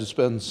actually had to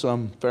spend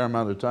some fair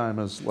amount of time,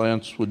 as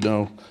Lance would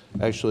know,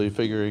 actually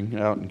figuring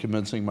out and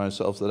convincing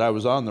myself that I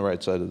was on the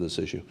right side of this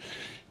issue.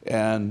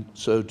 And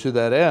so to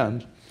that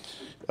end,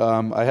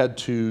 I had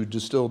to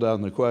distill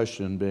down the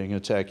question, being a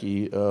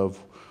techie,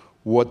 of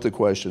what the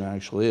question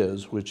actually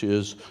is, which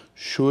is,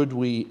 should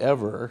we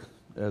ever,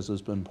 as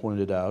has been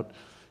pointed out,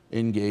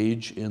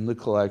 engage in the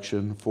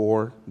collection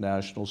for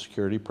national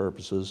security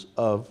purposes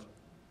of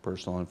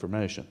personal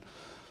information?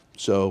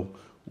 So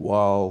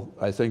while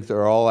I think there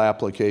are all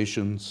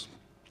applications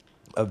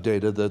of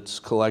data that's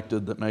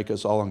collected that make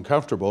us all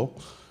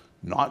uncomfortable,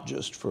 not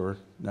just for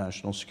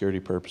national security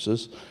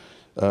purposes,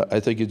 I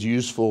think it's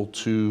useful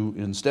to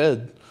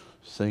instead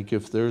think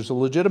if there's a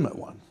legitimate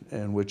one,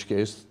 in which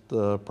case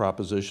the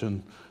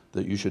proposition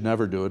that you should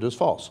never do it is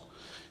false.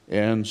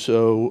 And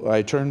so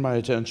I turned my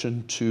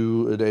attention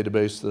to a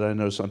database that I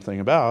know something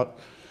about,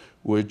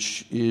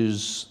 which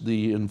is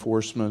the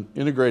enforcement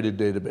integrated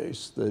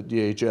database that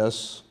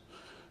DHS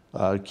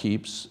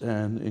keeps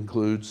and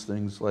includes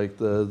things like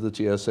the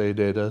TSA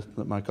data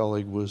that my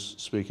colleague was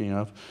speaking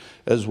of,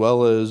 as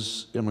well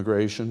as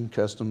immigration,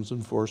 customs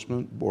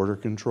enforcement, border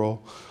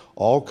control,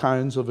 all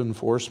kinds of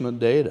enforcement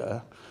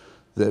data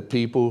that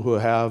people who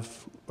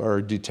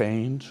are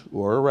detained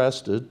or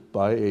arrested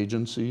by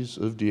agencies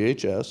of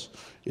DHS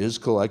is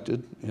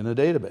collected in a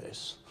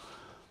database.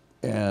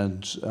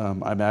 And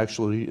I'm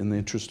actually, in the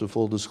interest of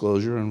full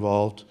disclosure,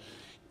 involved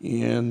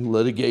in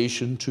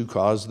litigation to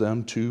cause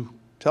them to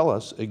tell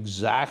us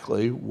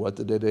exactly what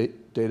the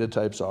data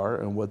types are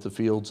and what the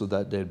fields of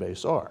that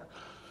database are.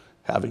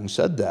 Having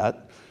said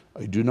that,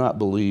 I do not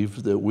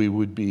believe that we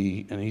would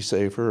be any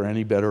safer or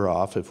any better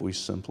off if we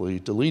simply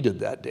deleted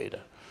that data.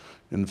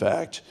 In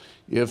fact,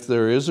 if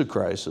there is a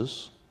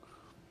crisis,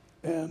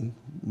 and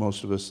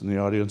most of us in the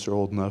audience are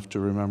old enough to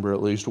remember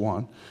at least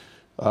one,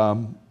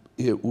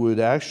 it would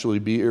actually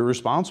be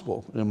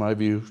irresponsible, in my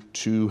view,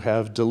 to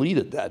have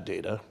deleted that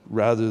data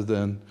rather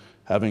than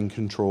having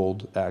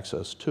controlled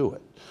access to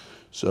it.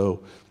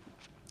 So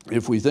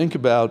if we think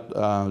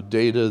about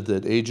data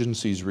that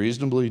agencies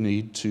reasonably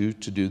need to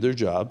do their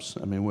jobs,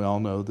 I mean, we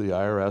all know the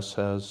IRS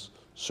has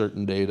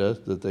certain data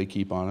that they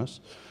keep on us,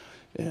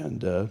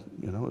 and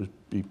you know,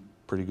 it'd be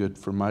pretty good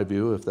from my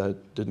view if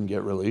that didn't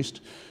get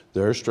released.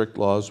 There are strict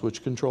laws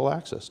which control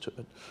access to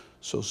it.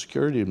 Social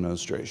Security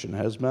Administration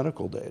has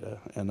medical data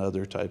and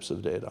other types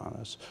of data on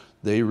us.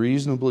 They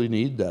reasonably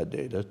need that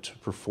data to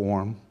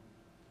perform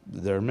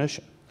their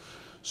mission.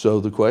 So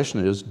the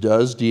question is,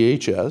 does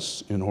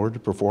DHS, in order to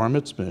perform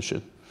its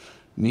mission,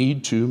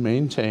 need to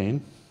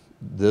maintain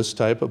this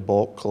type of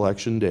bulk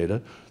collection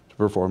data to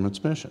perform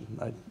its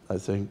mission? I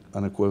think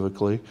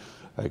unequivocally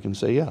I can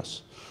say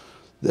yes.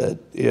 That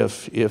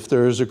if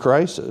there is a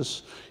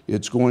crisis,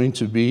 it's going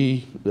to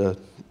be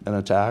an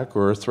attack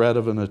or a threat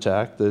of an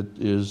attack that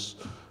is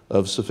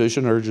of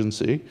sufficient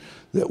urgency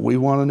that we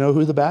want to know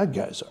who the bad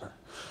guys are.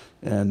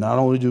 And not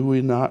only do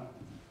we not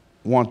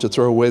want to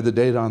throw away the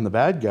data on the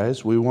bad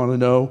guys, we want to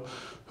know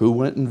who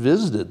went and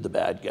visited the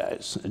bad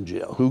guys in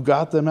jail, who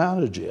got them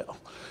out of jail.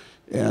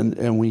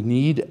 And we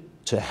need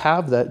to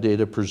have that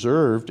data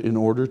preserved in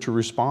order to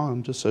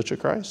respond to such a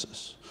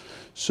crisis.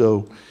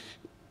 So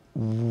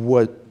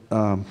what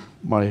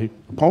my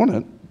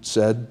opponent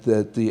said,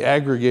 that the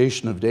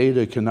aggregation of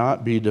data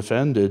cannot be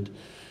defended,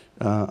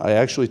 I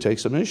actually take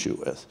some issue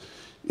with.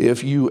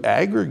 If you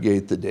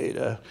aggregate the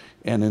data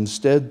and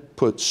instead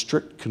put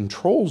strict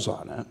controls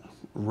on it,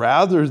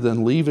 rather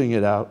than leaving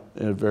it out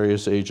in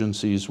various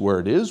agencies where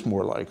it is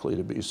more likely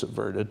to be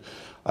subverted,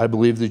 I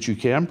believe that you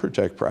can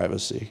protect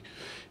privacy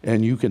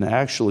and you can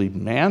actually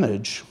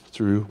manage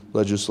through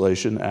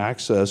legislation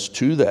access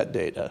to that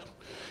data.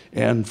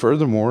 And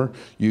furthermore,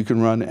 you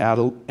can run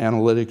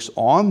analytics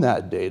on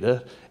that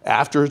data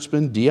after it's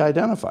been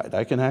de-identified.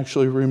 I can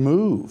actually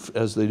remove,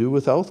 as they do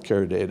with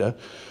healthcare data,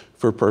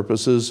 for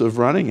purposes of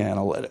running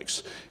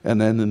analytics. And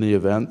then in the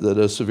event that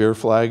a severe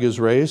flag is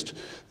raised,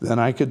 then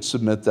I could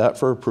submit that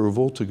for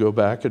approval to go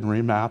back and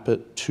remap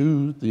it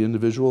to the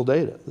individual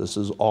data. This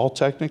is all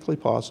technically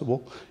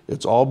possible.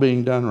 It's all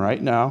being done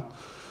right now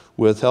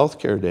with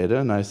healthcare data,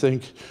 and I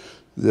think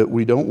that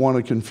we don't want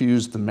to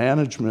confuse the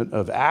management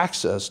of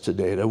access to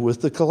data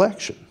with the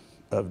collection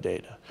of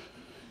data.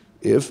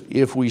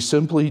 If we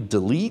simply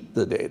delete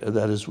the data,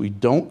 that is, we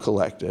don't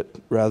collect it,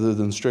 rather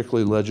than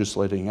strictly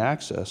legislating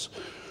access,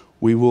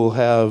 we will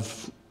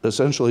have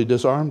essentially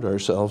disarmed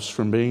ourselves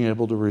from being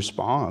able to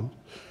respond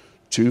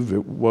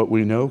to what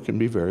we know can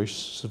be very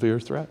severe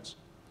threats.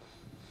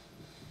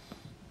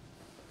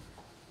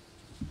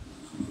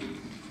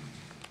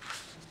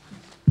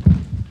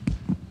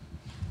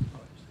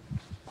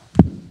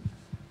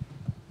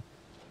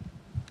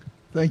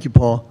 Thank you,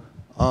 Paul.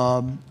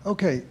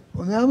 Okay,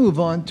 we'll now move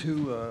on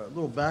to a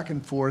little back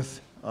and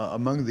forth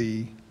among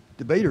the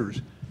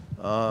debaters.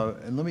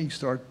 And let me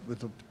start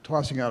with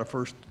tossing out a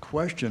first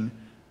question,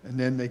 and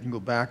then they can go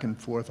back and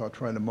forth. I'll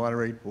try to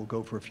moderate. We'll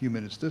go for a few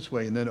minutes this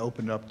way, and then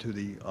open it up to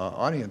the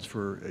audience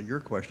for your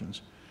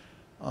questions.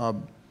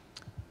 Paul,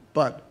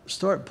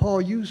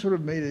 you sort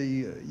of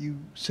you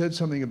said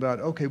something about,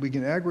 okay, we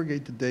can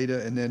aggregate the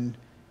data and then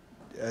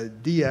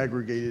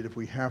de-aggregate it if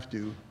we have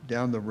to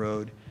down the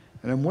road.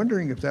 And I'm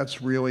wondering if that's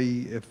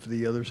really, if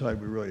the other side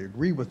would really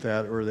agree with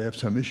that, or they have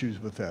some issues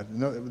with that.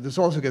 This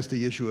also gets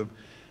the issue of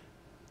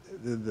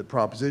the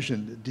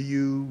proposition. Do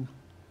you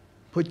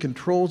put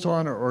controls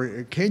on,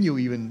 or can you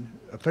even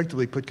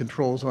effectively put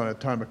controls on at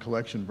time of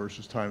collection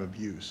versus time of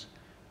use,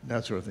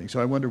 that sort of thing? So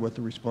I wonder what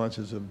the response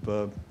is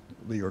of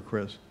Lee or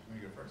Chris.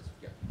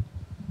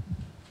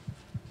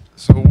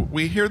 So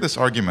we hear this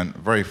argument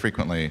very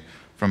frequently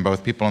from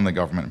both people in the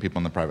government and people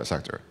in the private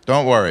sector.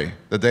 Don't worry,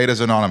 the data is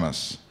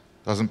anonymous.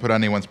 Doesn't put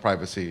anyone's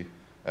privacy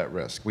at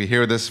risk. We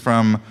hear this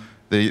from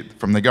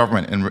the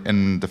government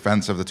in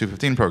defense of the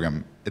 215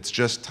 program. It's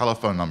just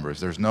telephone numbers.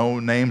 There's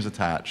no names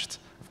attached.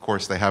 Of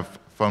course, they have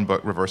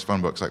reverse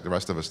phone books like the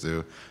rest of us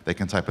do. They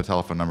can type a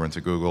telephone number into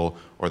Google,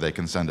 or they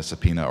can send a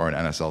subpoena or an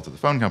NSL to the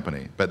phone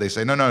company. But they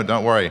say, no, no,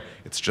 don't worry,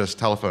 it's just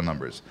telephone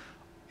numbers.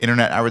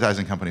 Internet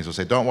advertising companies will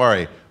say, don't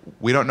worry,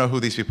 we don't know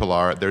who these people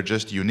are. They're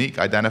just unique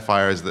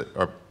identifiers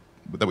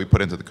that we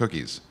put into the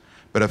cookies.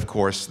 But of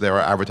course, there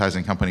are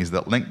advertising companies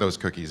that link those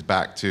cookies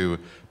back to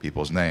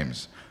people's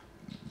names.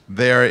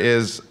 There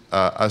is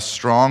a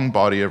strong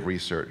body of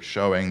research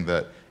showing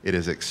that it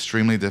is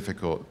extremely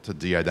difficult to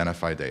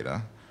de-identify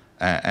data,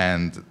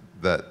 and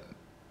that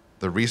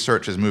the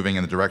research is moving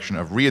in the direction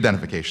of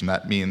re-identification.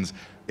 That means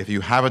if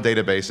you have a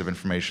database of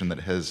information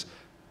that has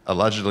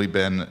allegedly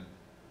been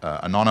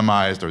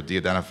anonymized or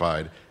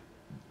de-identified,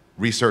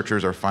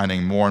 researchers are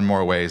finding more and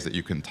more ways that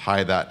you can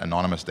tie that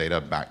anonymous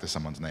data back to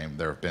someone's name.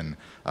 There have been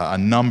a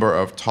number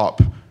of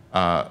top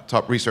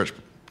research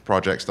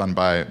projects done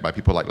by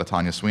people like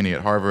LaTanya Sweeney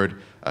at Harvard,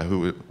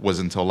 who was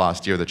until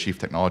last year the chief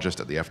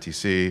technologist at the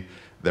FTC.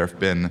 There have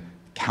been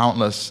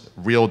countless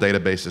real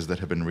databases that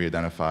have been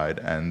re-identified,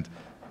 and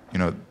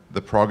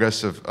the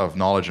progress of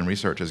knowledge and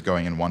research is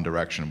going in one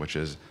direction, which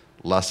is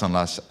less and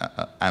less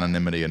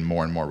anonymity and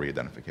more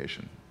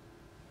re-identification.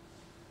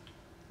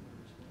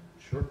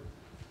 Sure.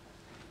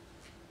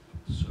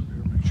 So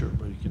make sure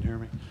everybody can hear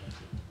me.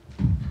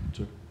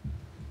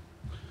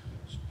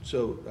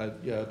 So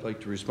yeah, I'd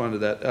like to respond to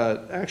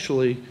that.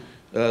 Actually,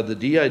 the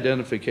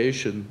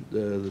de-identification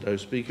that I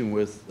was speaking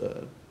with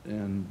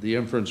and the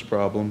inference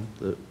problem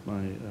that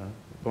my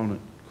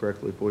opponent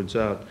correctly points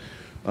out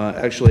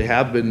actually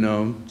have been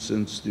known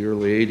since the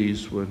early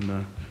 80s, when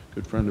a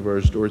good friend of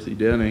ours, Dorothy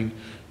Denning,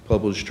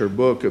 published her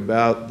book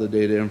about the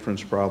data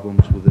inference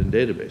problems within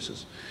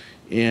databases.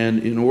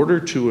 And in order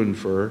to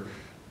infer,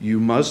 you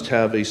must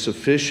have a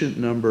sufficient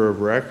number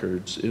of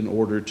records in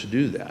order to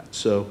do that.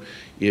 So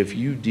if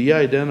you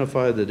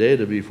de-identify the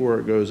data before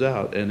it goes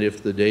out, and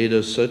if the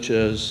data, such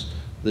as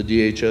the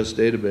DHS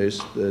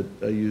database that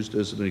I used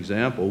as an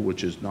example,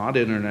 which is not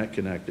internet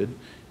connected,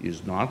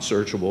 is not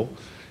searchable,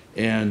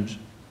 and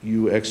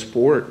you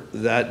export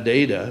that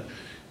data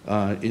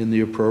in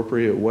the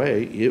appropriate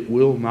way, it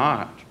will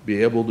not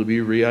be able to be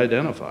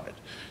re-identified.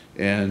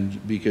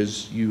 And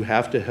because you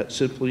have to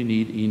simply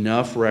need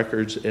enough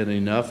records and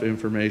enough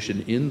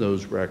information in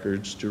those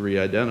records to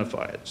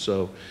re-identify it.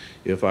 So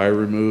if I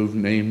remove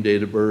name,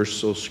 date of birth,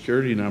 social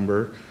security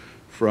number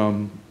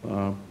from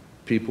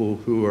people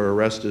who are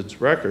arrested's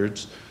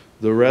records,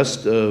 the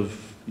rest of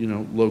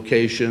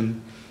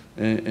location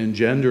and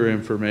gender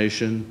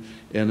information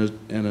and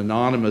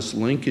anonymous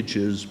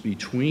linkages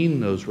between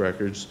those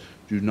records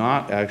do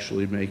not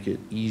actually make it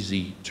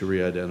easy to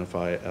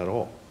re-identify at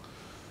all.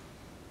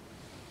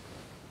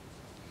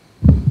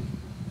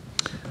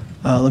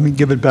 Let me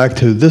give it back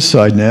to this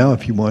side now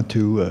if you want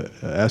to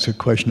ask a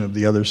question of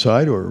the other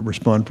side or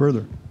respond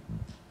further.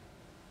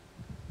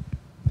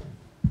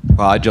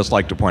 Well, I'd just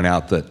like to point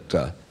out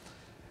that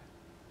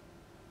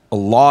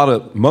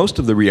most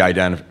of the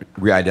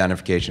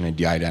re-identification and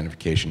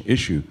de-identification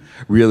issue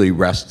really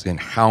rests in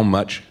how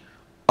much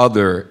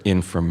other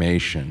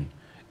information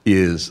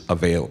is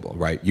available,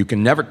 right? You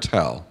can never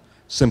tell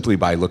simply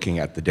by looking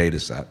at the data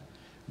set.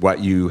 What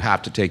you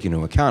have to take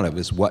into account of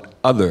is what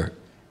other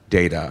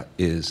data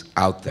is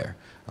out there.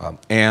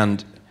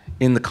 And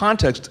in the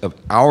context of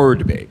our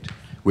debate,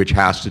 which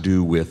has to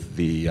do with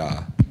the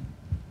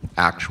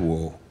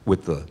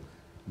with the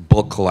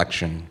bulk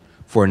collection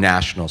for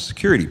national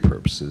security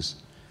purposes,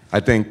 I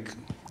think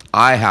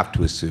I have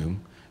to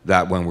assume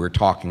that when we're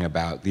talking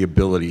about the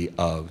ability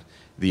of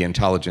the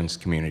intelligence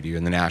community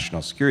and the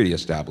national security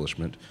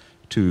establishment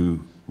to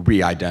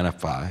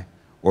re-identify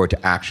or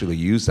to actually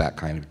use that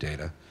kind of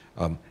data,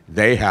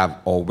 they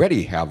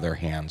already have their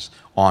hands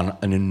on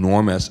an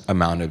enormous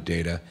amount of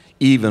data,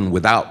 even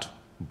without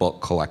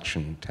bulk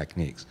collection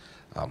techniques.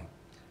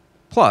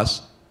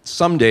 Plus,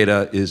 some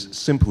data is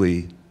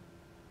simply,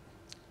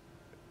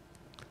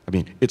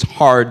 it's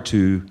hard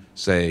to,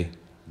 say,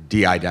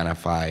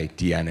 de-identify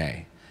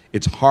DNA.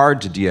 It's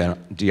hard to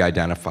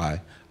de-identify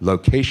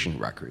location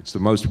records. The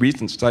most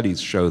recent studies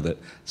show that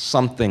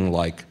something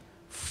like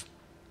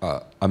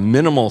a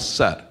minimal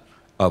set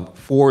of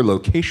 4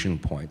 location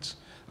points,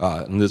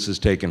 and this is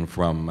taken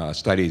from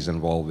studies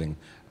involving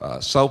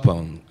cell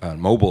phone,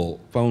 mobile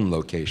phone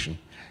location,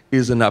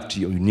 is enough to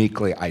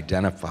uniquely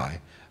identify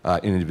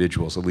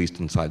individuals, at least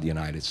inside the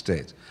United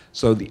States.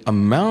 So the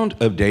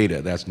amount of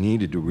data that's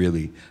needed to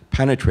really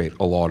penetrate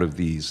a lot of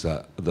these,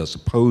 the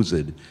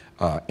supposed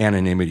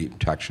anonymity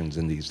protections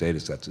in these data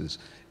sets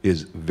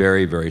is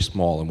very, very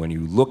small. And when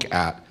you look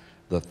at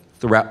the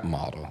threat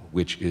model,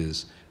 which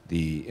is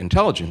the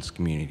intelligence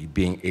community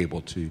being able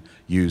to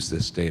use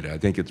this data. I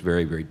think it's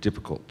very, very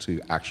difficult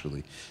to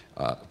actually,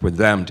 for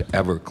them to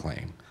ever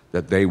claim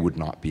that they would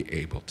not be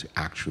able to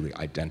actually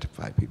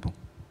identify people.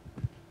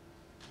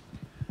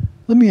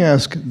 Let me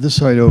ask this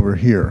side over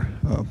here,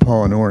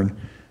 Paul and Oren.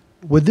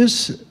 Would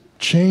this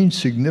change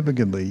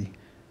significantly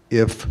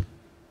if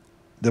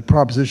the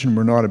proposition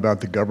were not about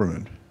the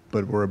government,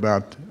 but were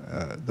about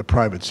the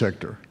private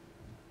sector?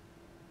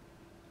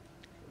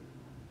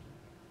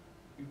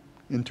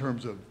 In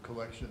terms of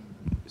collection?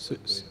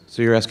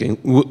 So you're asking,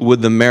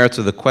 would the merits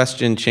of the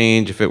question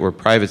change if it were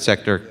private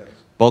sector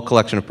bulk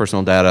collection of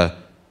personal data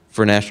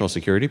for national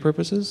security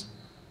purposes?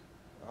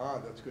 Ah,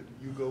 that's good.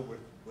 You go with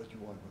what you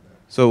want with that.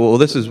 So, well,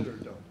 this is,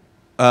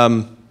 I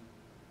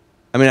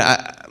mean,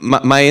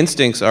 my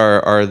instincts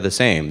are the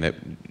same. That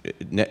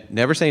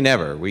never say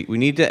never. We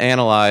need to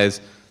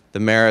analyze the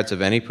merits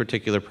of any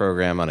particular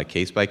program on a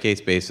case-by-case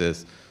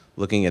basis,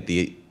 looking at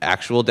the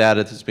actual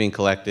data that's being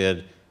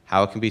collected,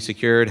 how it can be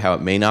secured, how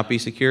it may not be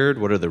secured,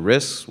 what are the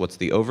risks, what's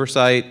the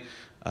oversight,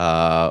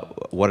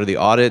 what are the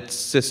audit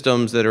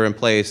systems that are in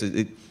place.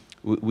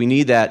 We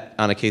need that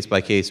on a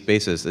case-by-case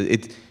basis.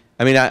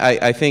 I mean,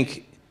 I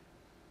think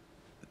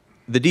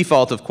the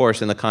default, of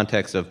course, in the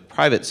context of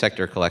private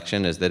sector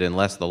collection is that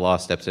unless the law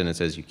steps in and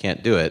says you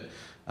can't do it,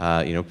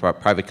 you know,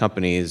 private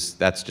companies,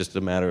 that's just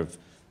a matter of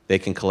they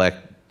can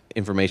collect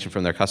information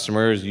from their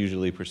customers,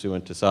 usually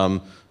pursuant to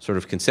some sort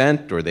of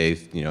consent, or they,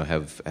 you know,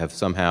 have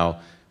somehow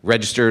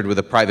registered with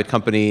a private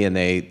company and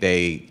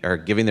they are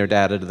giving their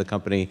data to the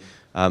company.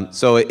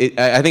 So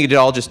I think it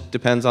all just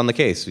depends on the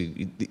case.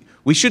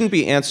 We shouldn't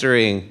be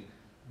answering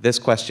this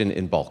question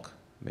in bulk,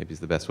 maybe is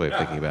the best way of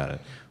thinking about it.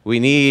 We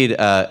need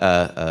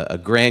a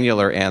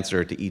granular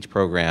answer to each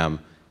program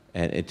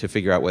and to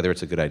figure out whether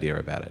it's a good idea or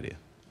a bad idea.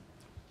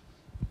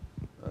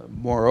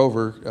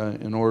 Moreover,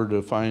 in order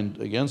to find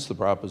against the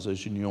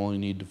proposition, you only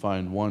need to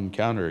find one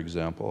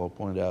counterexample. I'll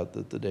point out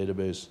that the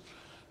database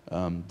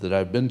that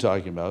I've been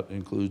talking about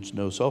includes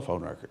no cell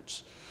phone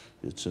records.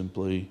 It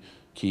simply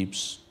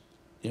keeps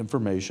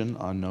information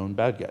on known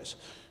bad guys.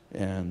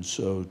 And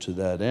so to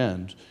that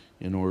end,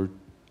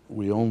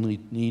 we only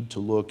need to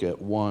look at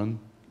one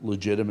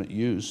legitimate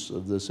use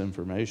of this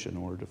information in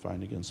order to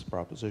find against the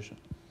proposition.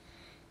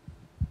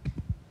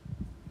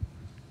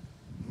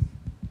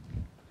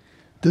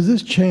 Does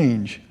this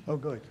change? Oh,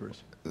 go ahead,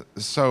 Chris.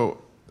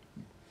 So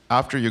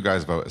after you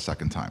guys vote a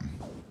second time,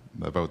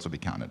 the votes will be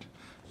counted.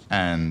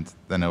 And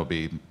then it'll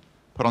be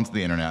put onto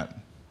the internet.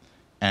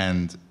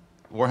 And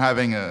we're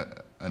having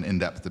an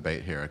in-depth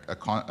debate here,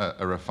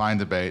 a refined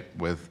debate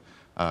with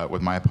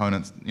my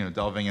opponents, you know,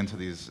 delving into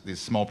these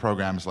small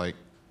programs like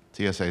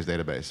TSA's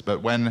database.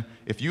 But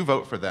if you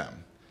vote for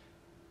them,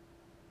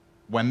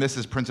 when this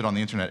is printed on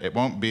the internet, it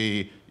won't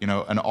be, you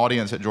know, an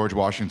audience at George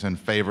Washington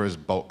favors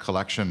bulk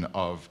collection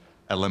of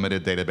a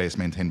limited database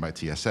maintained by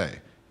TSA.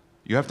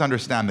 You have to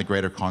understand the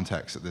greater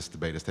context that this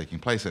debate is taking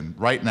place in.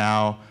 Right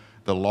now,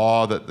 the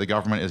law that the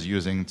government is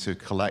using to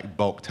collect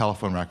bulk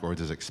telephone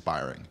records is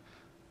expiring.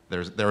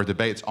 There are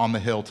debates on the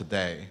Hill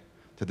today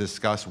to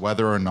discuss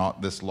whether or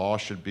not this law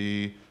should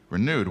be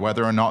renewed,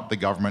 whether or not the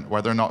government,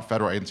 whether or not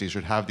federal agencies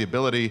should have the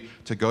ability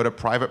to go to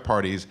private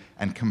parties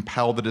and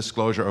compel the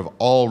disclosure of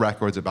all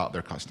records about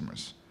their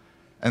customers.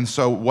 And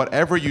so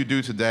whatever you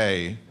do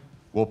today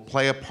will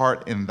play a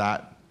part in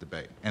that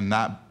debate, in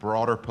that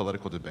broader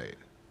political debate.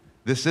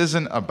 This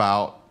isn't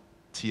about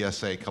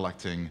TSA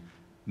collecting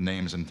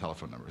names and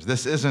telephone numbers.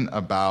 This isn't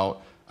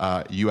about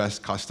US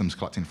Customs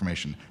collecting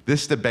information.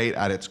 This debate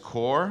at its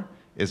core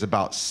is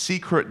about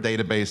secret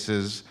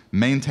databases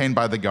maintained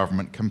by the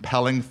government,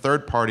 compelling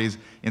third parties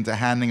into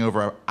handing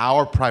over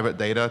our private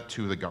data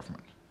to the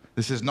government.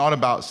 This is not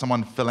about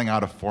someone filling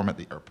out a form at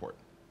the airport.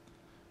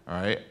 All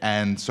right?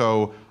 And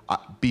so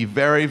be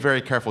very,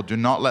 very careful. Do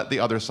not let the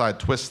other side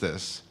twist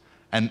this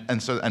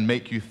and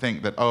make you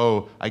think that,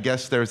 oh, I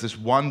guess there's this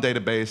one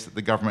database that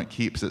the government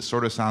keeps that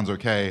sort of sounds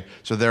okay,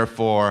 so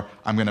therefore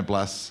I'm going to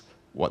bless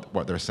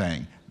what they're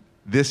saying.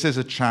 This is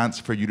a chance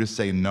for you to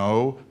say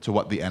no to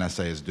what the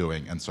NSA is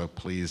doing, and so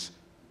please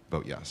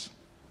vote yes.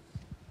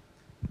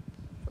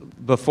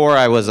 Before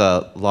I was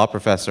a law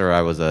professor,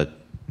 I was a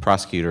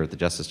prosecutor at the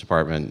Justice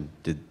Department,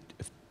 did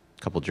a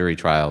couple jury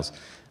trials,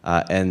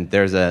 and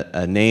there's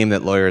a name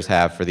that lawyers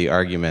have for the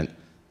argument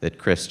that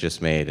Chris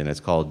just made, and it's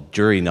called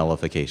jury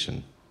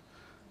nullification.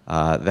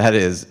 That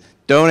is,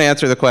 don't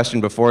answer the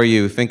question before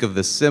you think of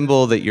the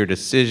symbol that your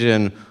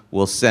decision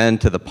will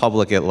send to the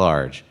public at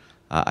large.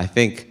 I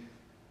think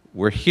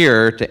we're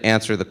here to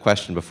answer the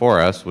question before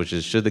us, which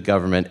is, should the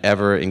government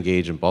ever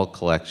engage in bulk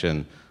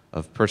collection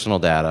of personal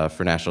data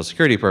for national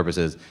security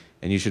purposes?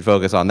 And you should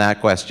focus on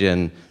that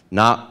question,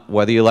 not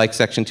whether you like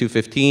Section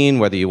 215,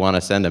 whether you want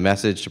to send a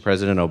message to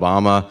President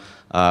Obama,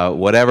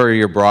 whatever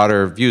your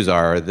broader views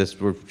are, this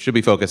should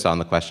be focused on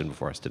the question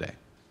before us today.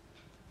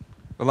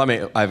 Well,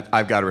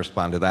 I've got to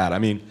respond to that. I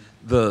mean,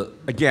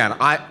 again,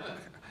 I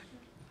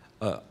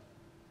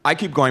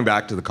keep going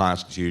back to the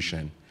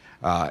Constitution.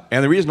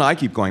 And the reason I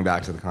keep going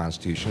back to the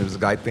Constitution is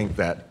that I think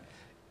that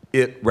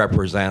it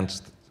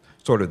represents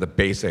sort of the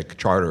basic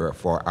charter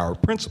for our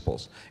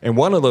principles. And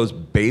one of those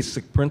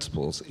basic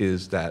principles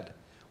is that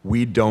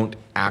we don't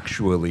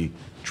actually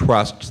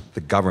trust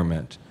the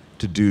government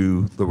to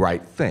do the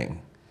right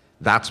thing.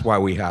 That's why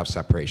we have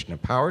separation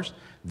of powers.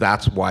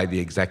 That's why the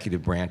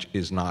executive branch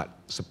is not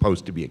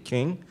supposed to be a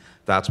king.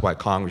 That's why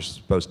Congress is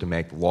supposed to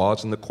make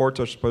laws, and the courts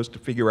are supposed to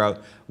figure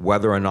out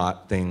whether or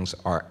not things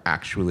are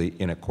actually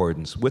in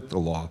accordance with the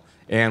law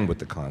and with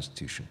the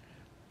Constitution.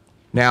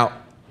 Now,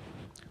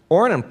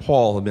 Oren and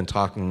Paul have been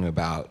talking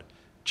about,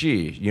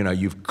 gee, you know,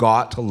 you've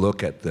got to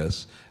look at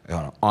this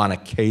on a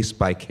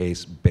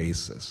case-by-case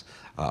basis.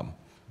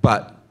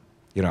 But,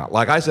 you know,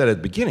 like I said at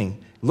the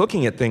beginning,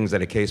 looking at things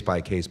at a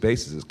case-by-case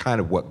basis is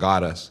kind of what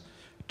got us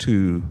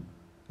to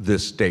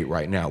this state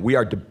right now. We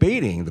are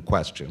debating the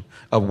question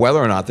of whether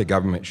or not the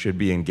government should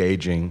be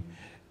engaging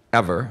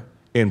ever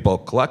in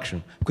bulk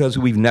collection, because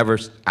we've never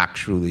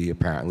actually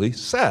apparently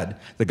said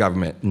the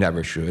government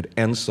never should.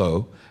 And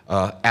so,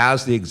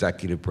 as the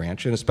executive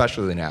branch, and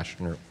especially the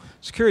national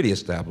security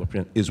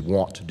establishment is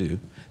wont to do,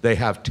 they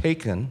have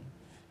taken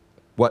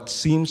what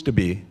seems to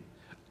be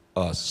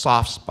a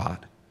soft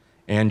spot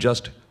and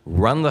just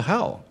run the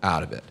hell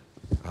out of it.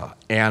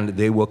 And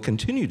they will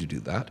continue to do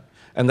that.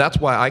 And that's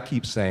why I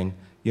keep saying,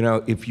 you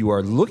know, if you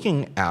are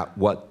looking at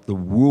what the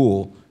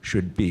rule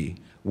should be,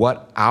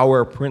 what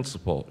our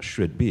principle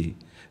should be,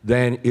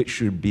 then it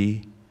should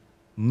be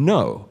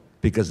no,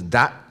 because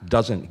that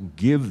doesn't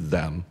give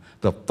them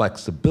the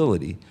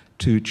flexibility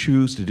to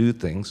choose to do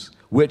things,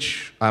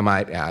 which I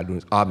might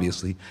add,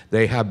 obviously,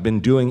 they have been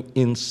doing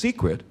in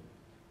secret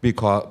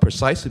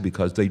precisely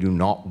because they do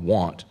not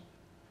want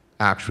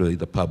actually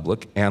the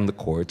public and the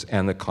courts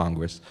and the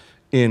Congress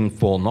in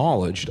full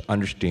knowledge to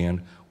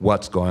understand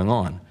what's going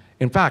on.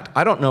 In fact,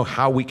 I don't know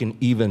how we can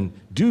even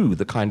do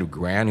the kind of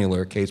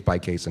granular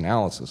case-by-case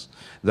analysis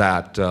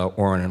that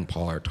Oren and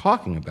Paul are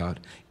talking about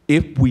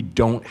if we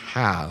don't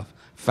have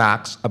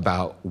facts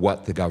about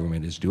what the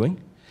government is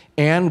doing,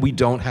 and we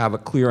don't have a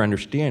clear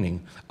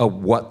understanding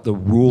of what the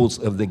rules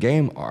of the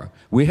game are.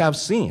 We have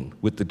seen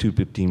with the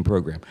 215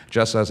 program,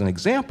 just as an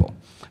example,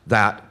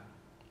 that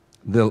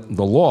the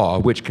law,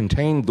 which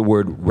contained the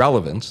word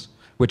relevance,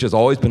 which has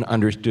always been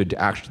understood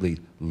to actually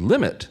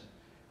limit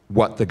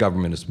what the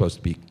government is supposed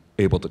to be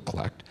able to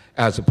collect,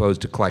 as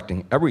opposed to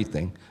collecting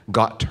everything,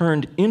 got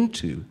turned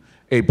into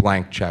a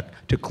blank check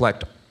to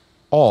collect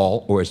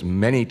all or as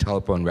many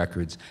telephone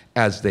records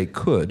as they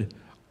could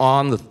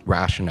on the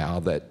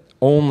rationale that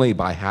only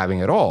by having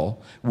it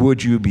all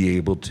would you be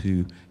able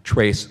to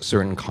trace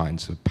certain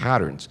kinds of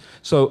patterns.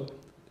 So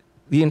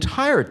the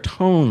entire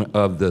tone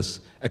of this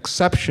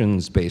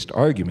exceptions-based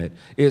argument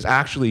is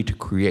actually to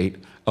create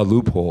a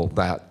loophole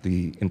that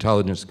the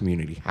intelligence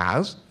community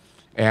has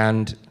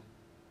and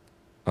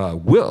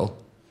will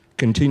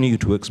continue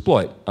to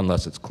exploit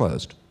unless it's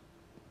closed.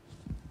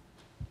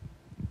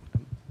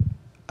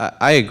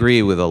 I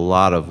agree with a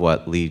lot of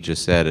what Lee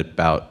just said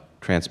about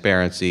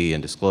transparency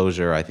and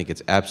disclosure. I think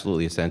it's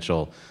absolutely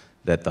essential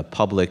that the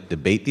public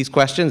debate these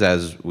questions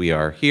as we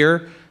are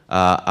here.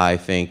 I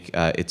think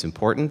it's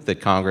important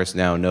that Congress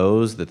now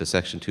knows that the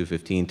Section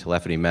 215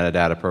 telephony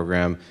metadata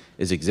program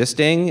is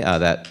existing,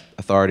 that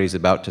authority is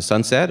about to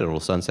sunset. It will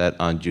sunset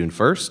on June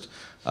 1st.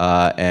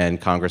 And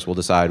Congress will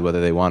decide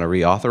whether they want to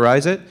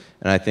reauthorize it.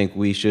 And I think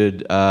we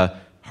should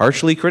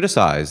harshly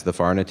criticize the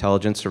Foreign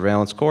Intelligence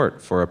Surveillance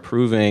Court for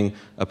approving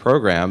a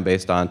program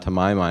based on, to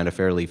my mind, a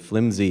fairly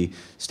flimsy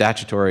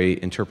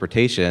statutory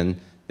interpretation.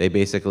 They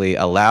basically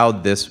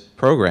allowed this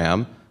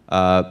program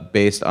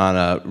based on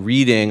a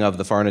reading of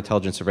the Foreign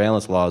Intelligence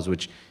Surveillance laws,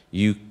 which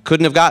you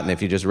couldn't have gotten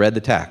if you just read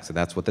the text, and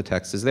that's what the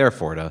text is there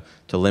for,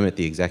 to limit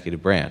the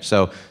executive branch.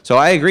 So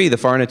I agree the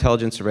Foreign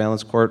Intelligence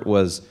Surveillance Court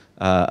was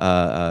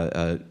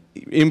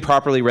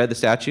improperly read the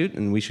statute,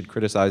 and we should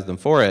criticize them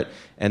for it,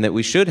 and that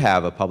we should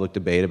have a public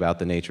debate about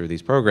the nature of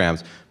these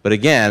programs. But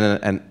again,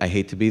 and I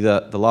hate to be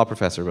the law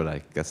professor, but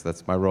I guess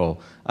that's my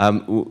role,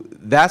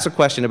 that's a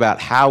question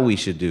about how we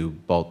should do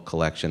bulk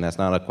collection. That's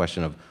not a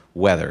question of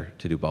whether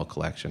to do bulk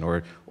collection,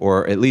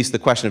 or at least the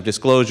question of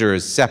disclosure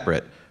is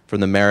separate from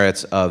the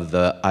merits of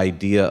the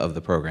idea of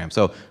the program.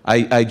 So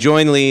I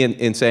join Lee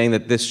in saying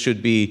that this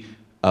should be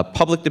a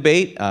public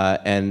debate,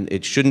 and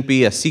it shouldn't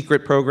be a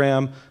secret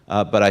program,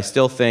 but I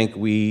still think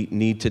we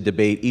need to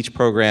debate each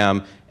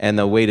program, and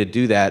the way to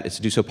do that is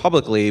to do so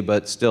publicly,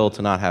 but still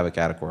to not have a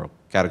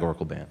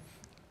categorical ban.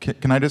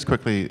 Can I just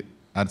quickly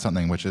add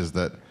something, which is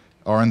that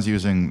Oren's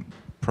using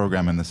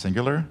program in the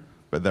singular,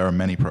 but there are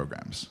many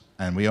programs,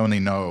 and we only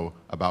know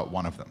about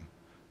one of them.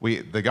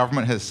 The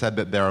government has said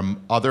that there are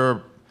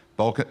other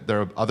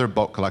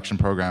bulk collection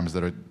programs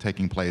that are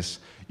taking place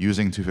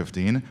using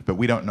 215, but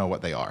we don't know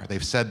what they are.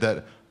 They've said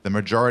that the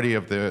majority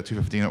of the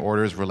 215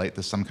 orders relate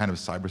to some kind of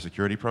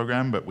cybersecurity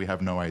program, but we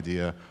have no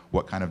idea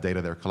what kind of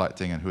data they're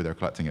collecting and who they're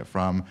collecting it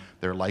from.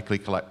 They're likely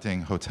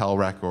collecting hotel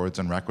records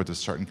and records of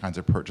certain kinds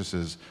of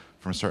purchases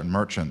from certain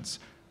merchants.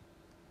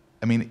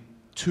 I mean,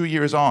 2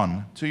 years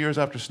on, 2 years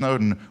after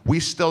Snowden, we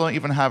still don't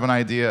even have an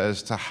idea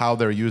as to how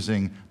they're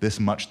using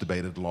this much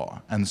debated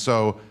law. And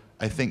so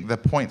I think the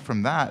point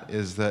from that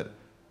is that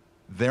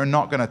they're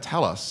not going to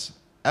tell us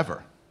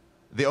ever.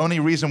 The only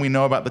reason we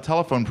know about the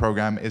telephone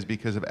program is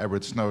because of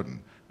Edward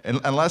Snowden.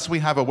 Unless we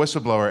have a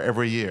whistleblower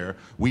every year,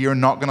 we are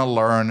not going to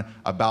learn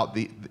about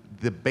the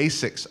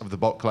basics of the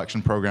bulk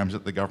collection programs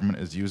that the government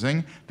is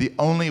using. The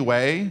only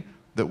way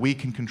that we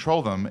can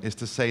control them is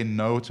to say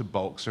no to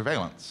bulk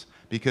surveillance.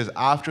 Because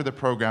after the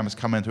programs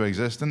come into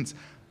existence,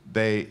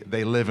 they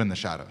live in the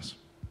shadows.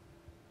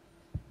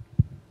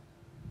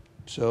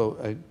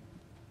 So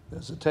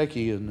as a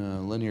techie and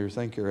a linear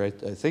thinker, I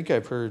think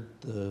I've heard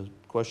the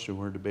question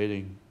we're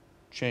debating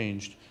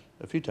changed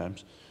a few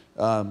times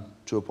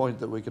to a point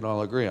that we can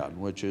all agree on,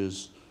 which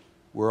is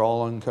we're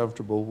all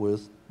uncomfortable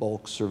with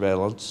bulk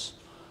surveillance.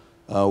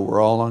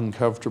 We're all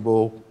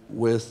uncomfortable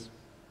with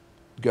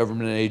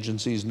government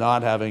agencies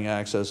not having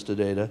access to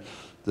data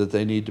that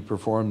they need to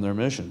perform their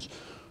missions.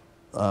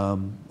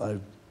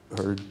 I've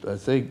heard, I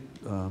think,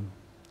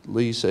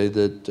 Lee say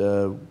that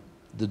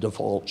the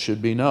default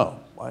should be no.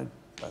 I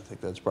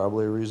think that's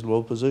probably a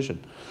reasonable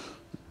position.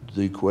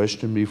 The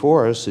question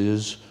before us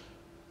is,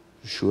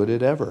 should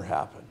it ever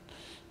happen?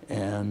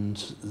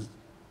 And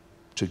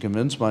to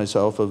convince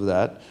myself of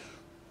that,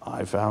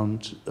 I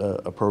found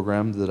a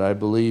program that I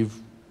believe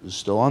is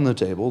still on the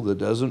table that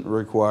doesn't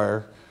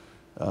require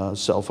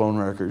cell phone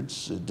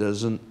records. It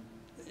doesn't,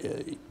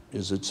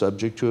 is it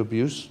subject to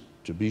abuse?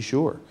 To be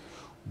sure.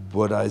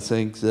 But I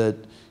think that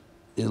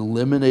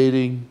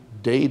eliminating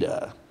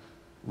data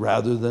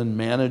rather than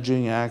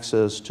managing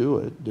access to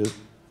it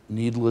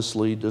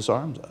needlessly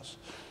disarms us.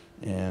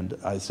 And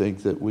I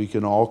think that we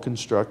can all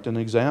construct an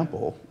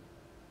example,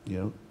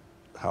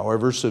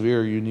 however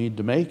severe you need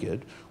to make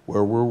it,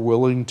 where we're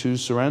willing to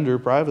surrender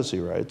privacy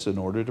rights in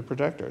order to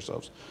protect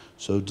ourselves.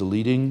 So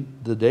deleting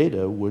the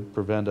data would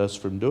prevent us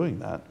from doing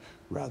that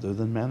rather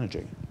than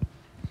managing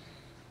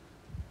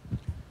it.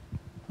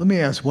 Let me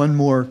ask one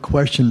more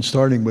question,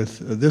 starting with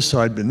this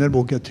side, and then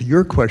we'll get to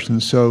your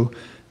questions. So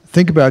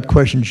think about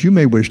questions you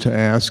may wish to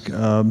ask,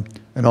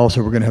 and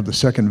also we're going to have the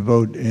second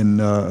vote in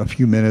a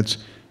few minutes.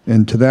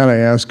 And to that I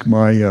ask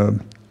my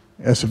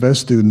SFS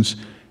students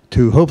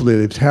to hopefully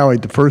they've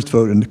tallied the first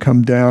vote and to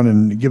come down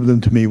and give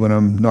them to me when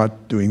I'm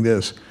not doing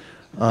this,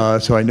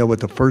 so I know what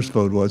the first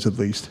vote was at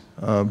least.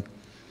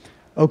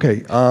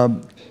 Okay,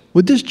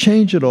 would this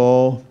change at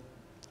all?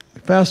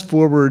 Fast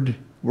forward,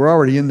 we're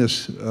already in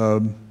this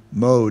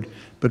mode,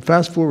 but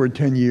fast forward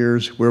 10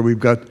 years where we've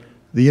got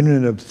the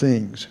Internet of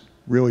Things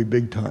really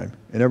big time,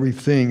 and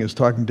everything is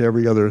talking to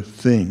every other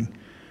thing.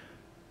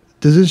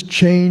 Does this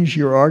change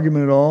your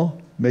argument at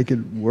all? Make it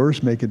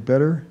worse, make it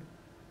better?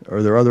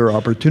 Are there other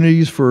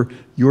opportunities for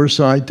your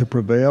side to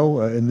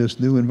prevail in this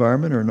new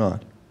environment or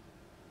not?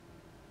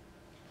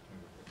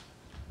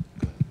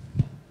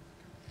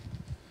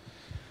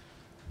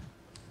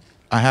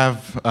 I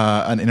have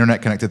an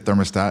internet-connected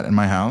thermostat in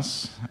my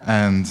house,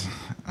 and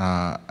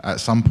at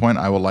some point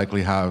I will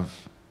likely have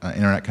an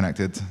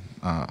internet-connected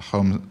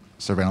home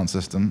surveillance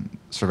system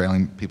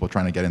surveilling people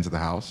trying to get into the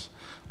house.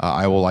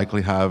 I will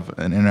likely have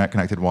an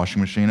internet-connected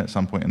washing machine at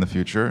some point in the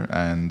future,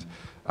 and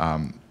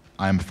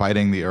I'm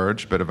fighting the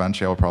urge, but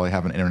eventually I will probably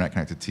have an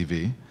internet-connected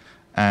TV.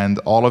 And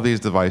all of these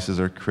devices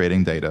are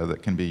creating data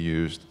that can be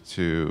used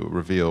to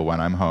reveal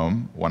when I'm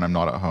home, when I'm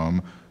not at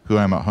home, who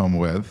I'm at home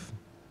with,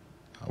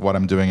 what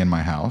I'm doing in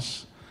my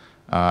house.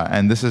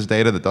 And this is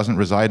data that doesn't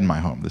reside in my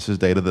home. This is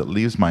data that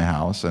leaves my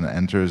house and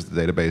enters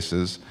the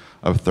databases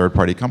of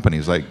third-party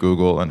companies like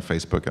Google and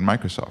Facebook and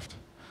Microsoft.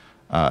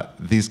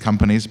 These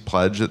companies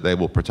pledge that they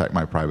will protect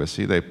my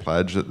privacy. They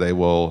pledge that they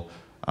will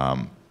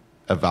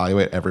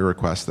evaluate every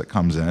request that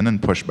comes in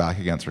and push back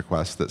against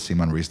requests that seem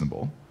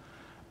unreasonable.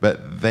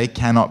 But they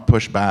cannot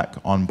push back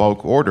on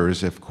bulk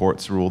orders if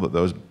courts rule that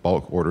those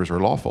bulk orders are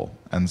lawful.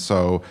 And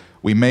so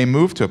we may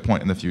move to a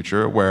point in the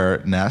future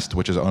where Nest,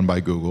 which is owned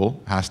by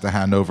Google, has to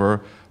hand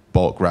over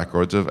bulk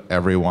records of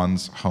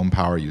everyone's home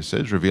power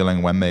usage,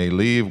 revealing when they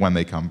leave, when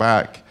they come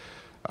back,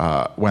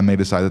 when they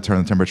decide to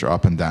turn the temperature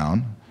up and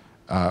down.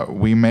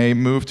 We may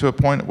move to a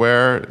point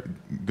where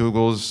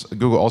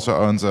Google also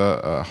owns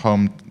a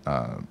home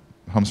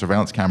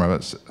surveillance camera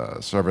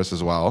service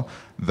as well.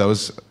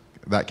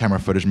 That camera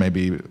footage may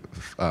be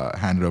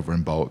handed over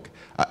in bulk.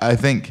 I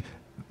think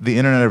the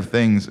Internet of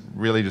Things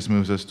really just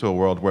moves us to a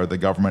world where the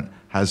government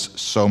has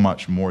so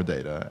much more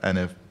data. And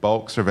if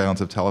bulk surveillance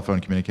of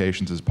telephone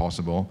communications is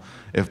possible,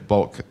 if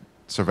bulk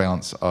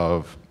surveillance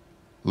of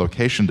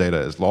location data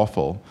is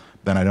lawful,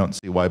 then I don't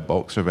see why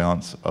bulk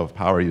surveillance of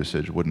power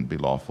usage wouldn't be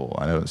lawful.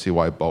 I don't see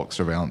why bulk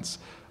surveillance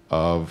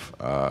of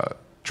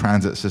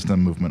transit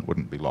system movement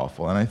wouldn't be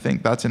lawful. And I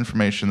think that's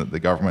information that the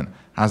government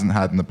hasn't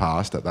had in the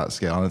past at that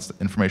scale, and it's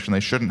information they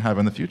shouldn't have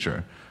in the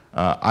future.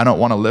 I don't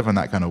want to live in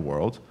that kind of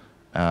world.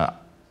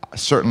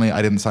 Certainly,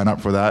 I didn't sign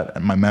up for that,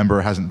 and my member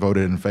hasn't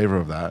voted in favor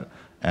of that.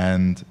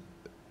 And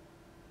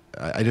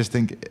I just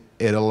think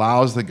it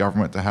allows the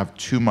government to have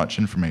too much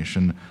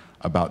information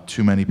about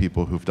too many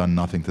people who've done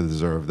nothing to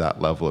deserve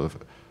that level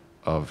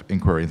of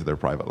inquiry into their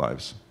private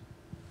lives.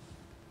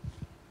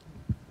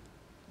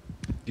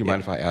 Do you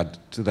mind if I add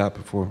to that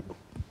before?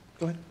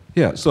 Go ahead.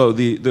 Yeah, so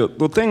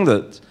the thing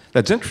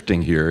that's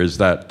interesting here is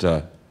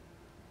that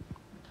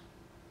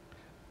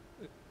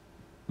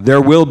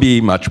there will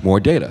be much more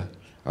data.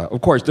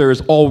 Of course, there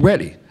is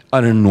already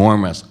an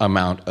enormous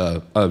amount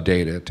of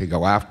data to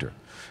go after.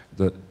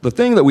 The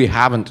thing that we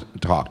haven't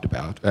talked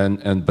about,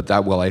 but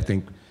that will, I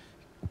think,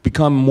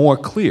 become more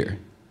clear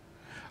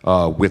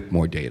with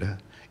more data,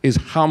 is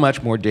how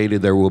much more data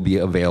there will be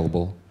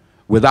available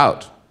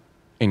without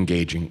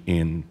engaging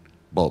in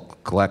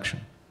bulk collection.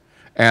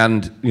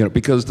 And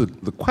because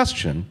the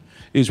question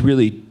is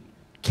really,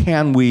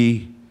 can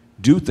we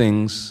do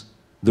things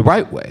the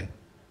right way?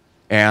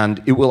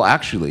 And it will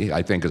actually,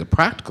 I think as a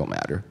practical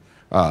matter,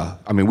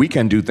 I mean, we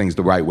can do things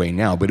the right way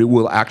now, but it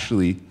will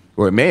actually,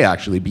 or it may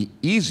actually be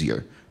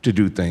easier to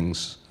do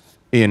things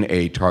in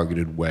a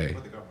targeted way.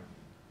 For the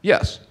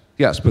government.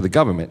 Yes, for the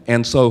government.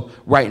 And so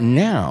right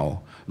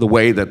now, the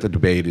way that the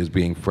debate is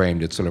being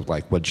framed, it's sort of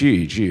like, well,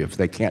 gee, if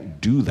they can't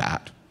do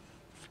that,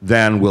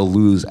 then we'll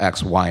lose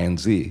X, Y, and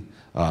Z.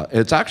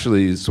 It's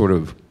actually sort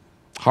of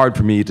hard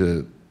for me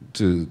to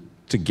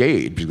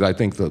gauge, because I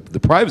think the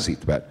privacy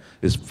threat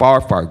is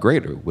far, far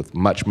greater with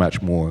much,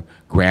 much more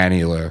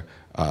granular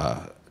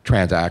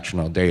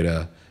transactional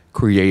data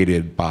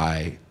created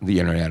by the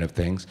Internet of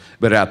Things.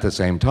 But at the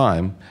same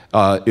time,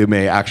 it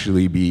may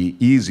actually be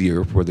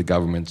easier for the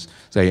government's,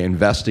 say,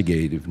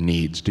 investigative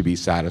needs to be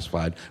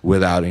satisfied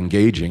without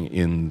engaging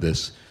in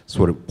this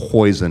sort of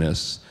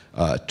poisonous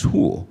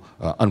tool.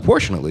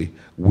 Unfortunately,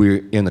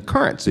 we're in the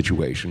current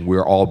situation,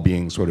 we're all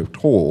being sort of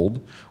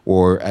told,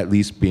 or at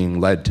least being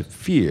led to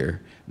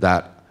fear,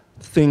 that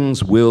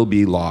things will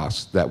be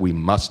lost that we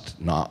must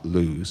not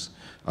lose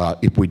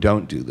if we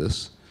don't do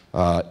this,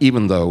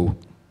 even though,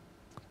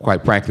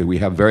 quite frankly, we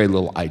have very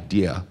little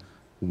idea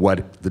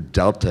what the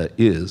delta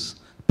is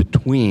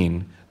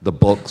between the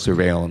bulk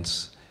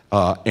surveillance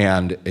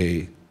and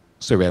a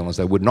surveillance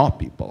that would not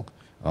be bulk.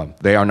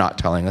 They are not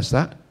telling us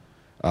that.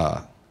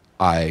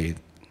 I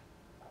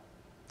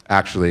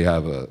actually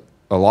have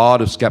a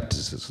lot of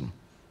skepticism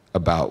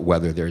about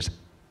whether there's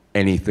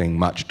anything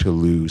much to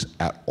lose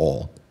at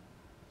all.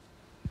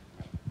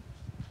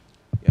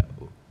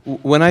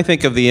 When I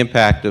think of the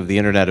impact of the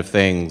Internet of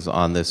Things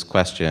on this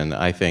question,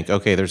 I think,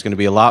 okay, there's going to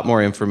be a lot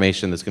more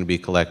information that's going to be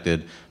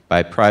collected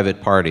by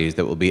private parties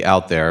that will be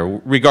out there,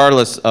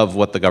 regardless of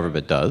what the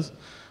government does.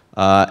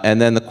 And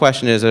then the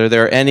question is, are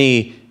there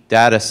any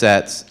data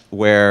sets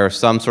where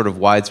some sort of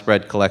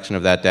widespread collection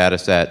of that data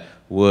set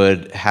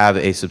would have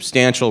a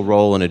substantial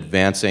role in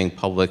advancing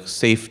public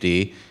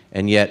safety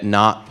and yet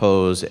not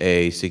pose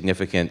a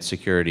significant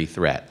security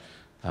threat?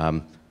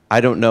 I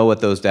don't know what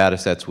those data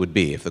sets would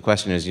be. If the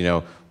question is, is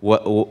your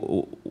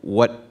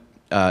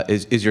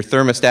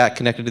thermostat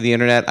connected to the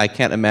internet? I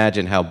can't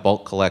imagine how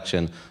bulk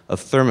collection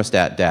of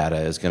thermostat data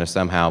is going to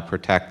somehow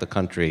protect the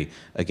country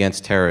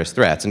against terrorist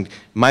threats. And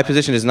my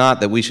position is not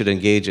that we should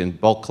engage in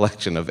bulk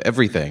collection of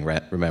everything,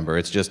 remember.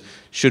 It's just,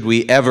 should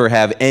we ever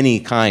have any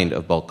kind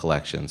of bulk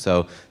collection?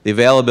 So the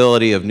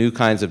availability of new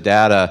kinds of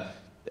data,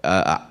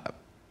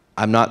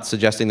 I'm not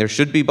suggesting there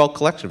should be bulk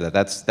collection of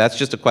that. That's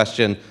just a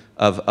question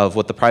of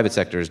what the private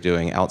sector is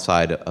doing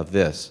outside of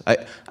this.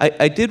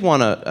 I did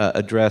want to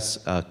address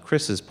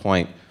Chris's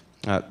point.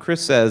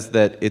 Chris says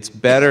that it's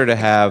better to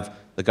have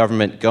the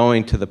government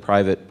going to the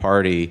private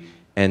party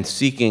and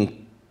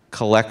seeking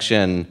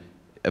collection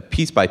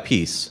piece by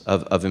piece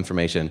of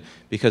information,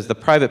 because the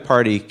private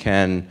party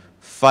can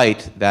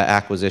fight that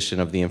acquisition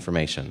of the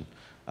information.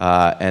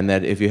 And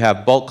that if you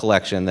have bulk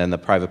collection, then the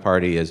private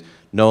party is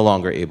no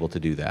longer able to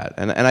do that.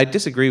 And I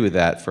disagree with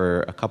that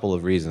for a couple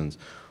of reasons.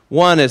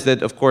 One is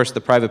that, of course,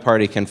 the private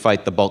party can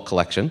fight the bulk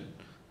collection.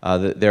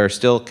 There are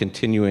still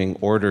continuing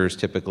orders,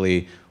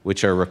 typically,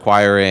 which are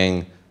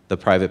requiring the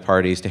private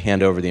parties to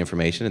hand over the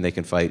information, and they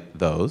can fight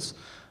those.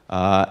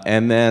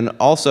 And then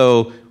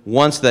also,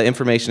 once the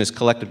information is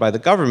collected by the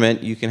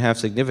government, you can have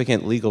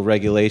significant legal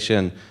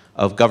regulation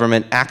of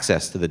government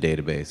access to the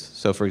database.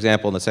 So, for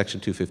example, in the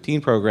Section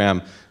 215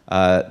 program,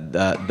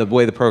 the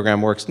way the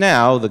program works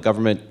now, the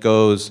government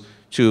goes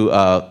to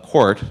a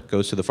court,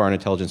 goes to the Foreign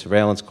Intelligence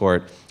Surveillance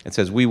Court, and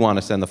says, we want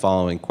to send the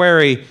following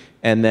query,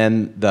 and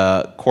then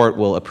the court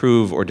will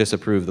approve or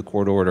disapprove the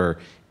court order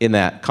in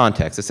that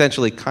context.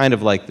 Essentially kind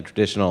of like the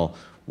traditional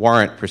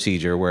warrant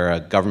procedure where a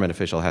government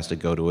official has to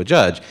go to a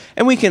judge.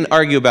 And we can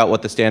argue about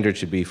what the standard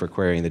should be for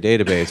querying the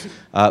database,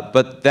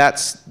 but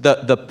that's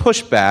the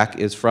pushback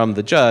is from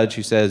the judge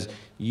who says,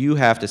 you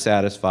have to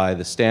satisfy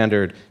the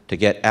standard to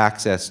get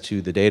access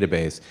to the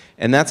database.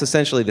 And that's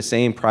essentially the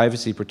same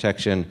privacy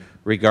protection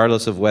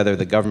regardless of whether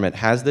the government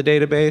has the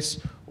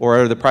database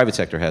or the private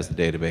sector has the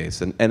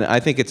database. And I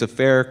think it's a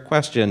fair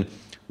question,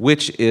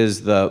 which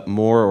is the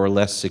more or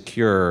less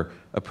secure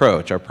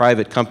approach? Are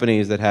private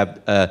companies that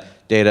have a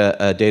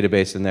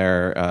database in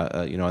their,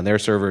 on their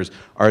servers,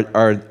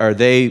 are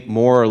they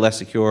more or less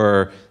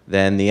secure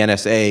than the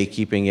NSA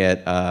keeping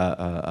it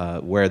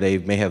where they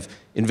may have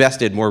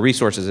invested more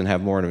resources and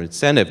have more of an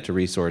incentive to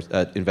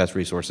invest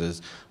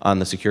resources on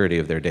the security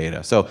of their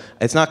data? So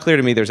it's not clear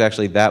to me there's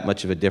actually that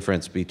much of a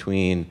difference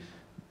between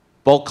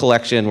bulk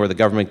collection where the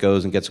government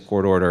goes and gets a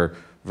court order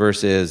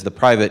versus the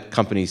private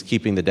companies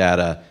keeping the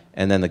data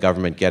and then the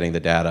government getting the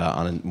data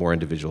on a more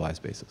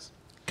individualized basis.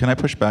 Can I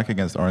push back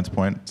against Oren's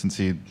point, since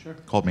he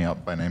called me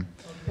out by name?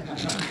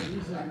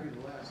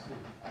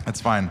 That's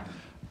fine.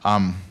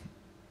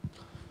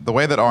 The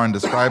way that Oren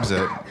describes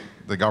it,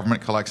 the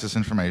government collects this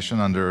information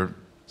under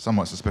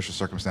somewhat suspicious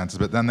circumstances,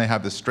 but then they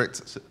have this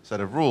strict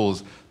set of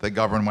rules that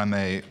govern when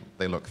they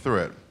look through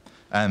it.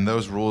 And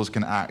those rules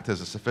can act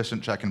as a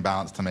sufficient check and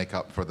balance to make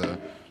up for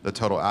the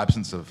total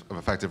absence of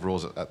effective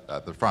rules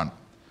at the front.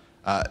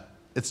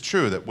 It's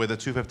true that with the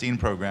 215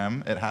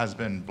 program, it has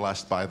been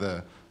blessed by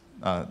the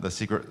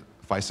secret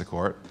FISA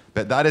court,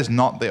 but that is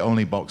not the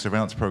only bulk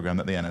surveillance program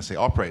that the NSA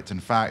operates. In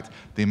fact,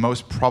 the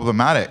most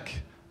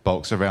problematic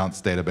bulk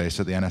surveillance database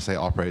that the NSA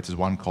operates is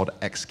one called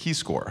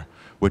XKeyscore,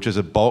 which is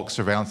a bulk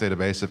surveillance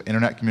database of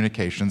internet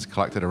communications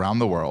collected around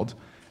the world,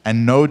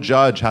 and no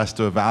judge has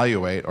to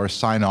evaluate or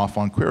sign off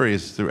on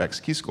queries through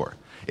XKeyscore.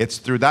 It's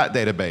through that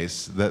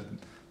database that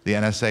the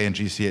NSA and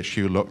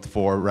GCHQ looked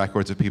for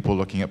records of people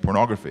looking at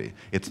pornography.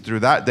 It's through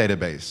that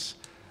database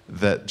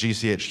that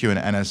GCHQ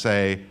and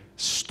NSA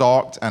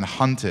stalked and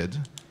hunted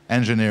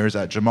engineers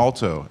at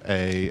Gemalto,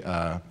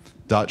 a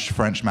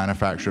Dutch-French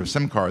manufacturer of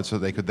SIM cards, so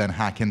they could then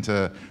hack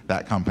into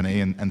that company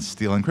and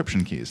steal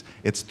encryption keys.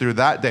 It's through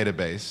that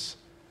database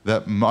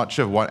that much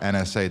of what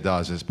NSA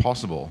does is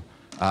possible.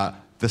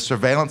 The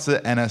surveillance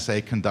that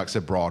NSA conducts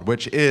abroad,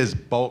 which is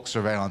bulk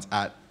surveillance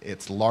at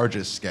its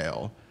largest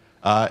scale,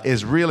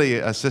 is really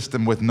a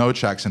system with no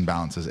checks and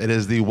balances. It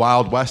is the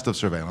Wild West of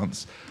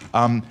surveillance.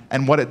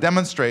 And what it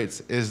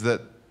demonstrates is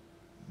that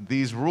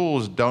these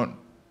rules don't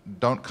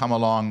come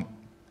along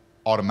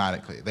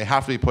automatically. They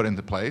have to be put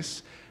into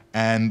place.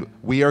 And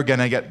we are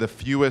going to get the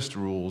fewest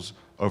rules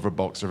over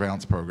bulk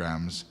surveillance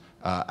programs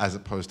as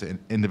opposed to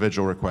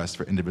individual requests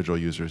for individual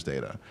users'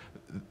 data.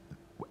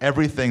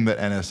 Everything that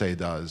NSA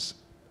does,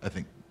 I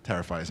think,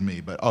 terrifies me.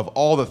 But of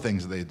all the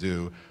things that they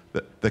do,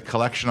 the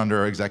collection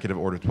under Executive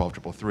Order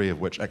 12333, of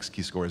which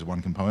XKeyscore is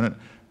one component,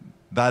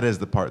 that is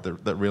the part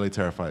that really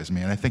terrifies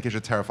me. And I think it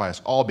should terrify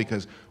us all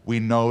because we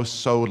know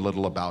so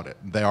little about it.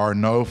 There are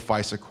no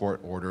FISA court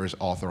orders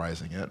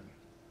authorizing it.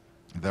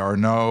 There are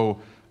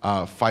no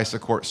FISA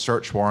court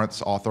search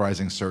warrants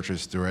authorizing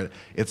searches through it.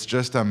 It's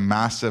just a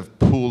massive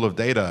pool of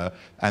data,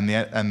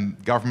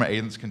 and government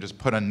agents can just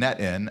put a net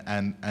in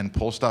and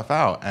pull stuff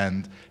out.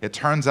 And it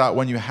turns out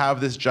when you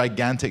have this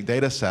gigantic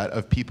data set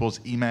of people's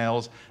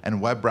emails and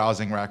web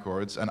browsing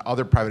records and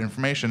other private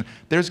information,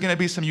 there's going to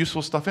be some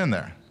useful stuff in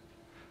there.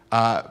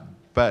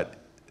 But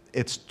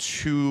it's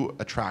too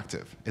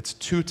attractive. It's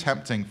too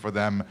tempting for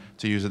them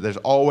to use it. There's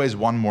always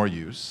one more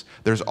use.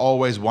 There's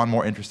always one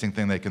more interesting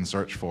thing they can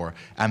search for,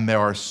 and there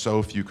are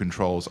so few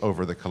controls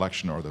over the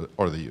collection or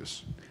the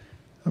use.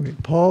 Okay,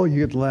 Paul,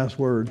 you get the last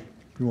word.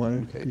 If you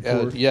want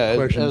to. Yeah,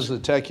 questions. as a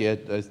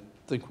techie, I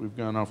think we've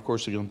gone off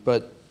course again,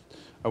 but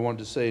I wanted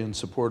to say in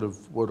support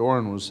of what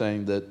Oren was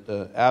saying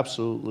that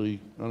absolutely,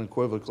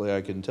 unequivocally,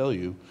 I can tell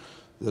you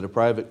that a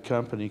private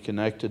company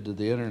connected to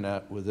the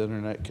internet with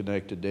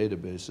internet-connected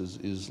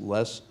databases is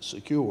less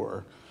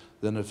secure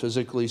than a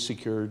physically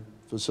secured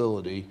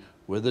facility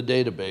with a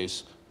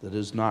database that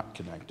is not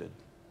connected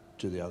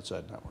to the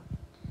outside network.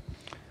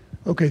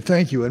 Okay,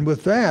 thank you. And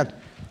with that,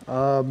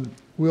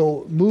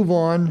 we'll move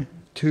on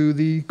to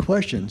the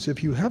questions.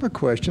 If you have a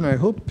question, I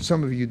hope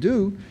some of you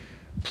do,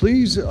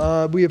 please,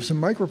 we have some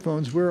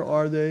microphones. Where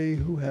are they?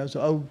 Who has?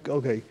 Oh,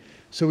 okay.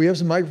 So we have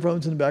some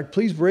microphones in the back.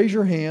 Please raise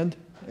your hand,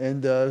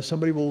 and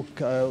somebody will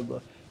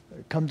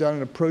come down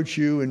and approach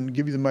you and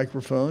give you the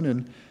microphone,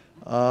 and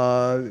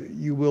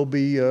you will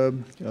be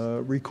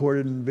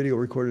recorded and video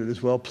recorded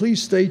as well.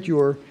 Please state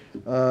your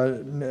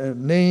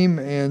name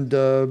and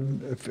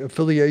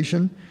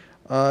affiliation.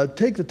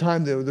 Take the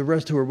time, the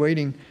rest who are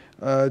waiting,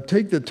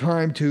 take the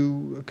time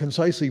to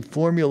concisely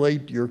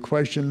formulate your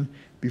question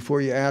before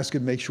you ask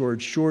it. Make sure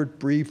it's short,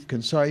 brief,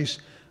 concise.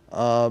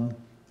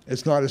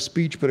 It's not a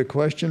speech, but a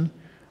question.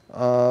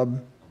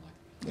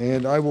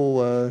 And I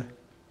will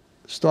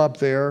stop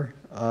there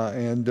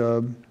and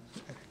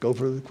go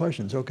for the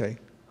questions. Okay.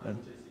 I'm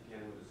J.C.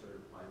 Cannon with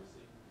Assertive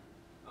Privacy.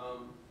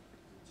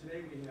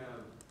 Today we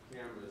have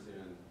cameras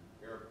in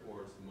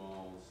airports,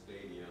 malls,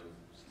 stadiums,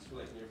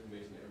 collecting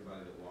information of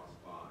everybody that walks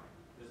by.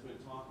 There's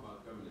been talk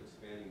about government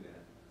expanding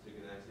that so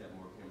you can actually have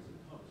more cameras in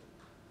public.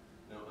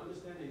 Now,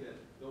 understanding that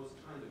those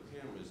kind of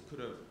cameras could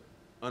have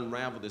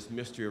unraveled this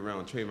mystery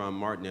around Trayvon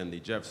Martin and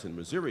the Jefferson,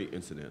 Missouri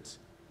incidents,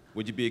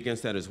 would you be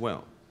against that as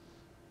well?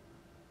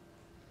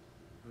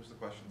 Who's the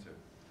question to?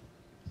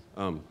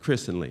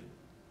 Chris and Lee.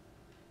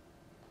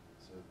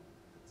 So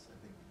it's, I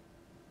think,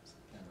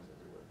 cameras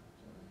everywhere.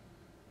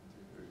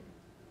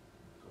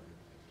 Go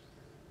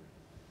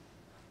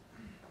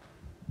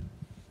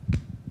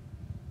ahead.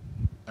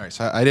 All right,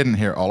 so I didn't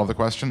hear all of the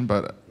question,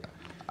 but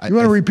You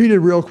want to repeat it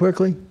real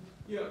quickly?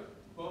 Yeah,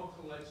 bulk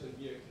collection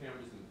via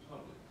cameras in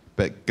public.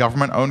 But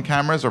government-owned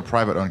cameras or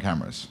private-owned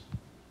cameras?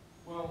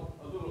 Well,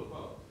 a little of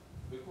both.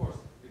 Of course,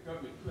 the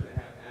government could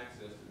have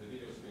access to the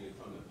video streaming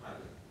from the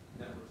private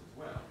networks as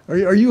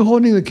well. Are you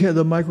holding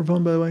the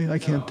microphone, by the way? I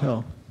can't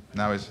tell.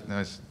 Now he's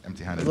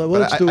empty-handed. Well,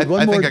 But let's do it.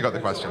 One I more- think I got the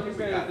question. What I'm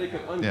saying is they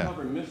could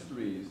uncover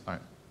mysteries All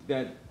right.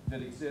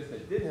 that exist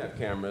that did have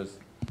cameras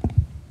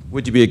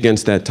Would you be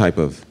against that type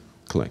of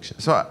collection?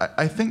 So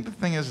I think the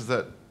thing is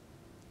that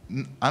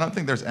I don't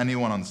think there's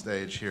anyone on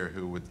stage here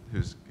who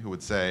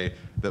would say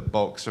that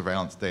bulk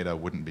surveillance data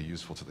wouldn't be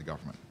useful to the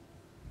government,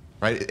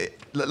 right?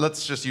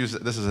 Let's just use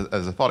this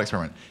as a thought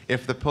experiment.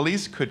 If the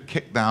police could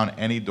kick down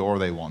any door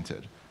they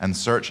wanted and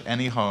search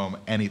any home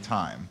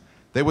anytime,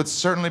 they would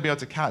certainly be able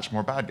to catch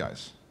more bad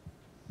guys.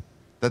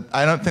 That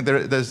I don't think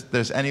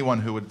there's anyone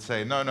who would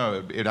say,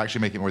 no, it'd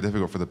actually make it more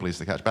difficult for the police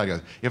to catch bad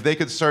guys. If they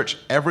could search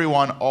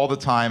everyone all the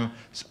time,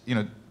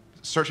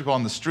 search people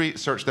on the street,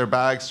 search their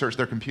bags, search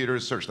their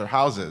computers, search their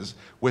houses,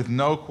 with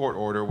no court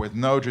order, with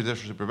no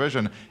judicial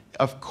supervision,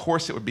 of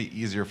course it would be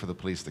easier for the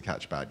police to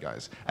catch bad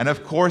guys. And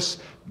of course,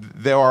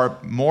 there are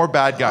more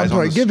bad guys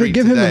on the street today.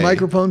 Give him the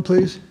microphone,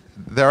 please.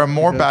 There are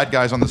more bad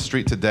guys on the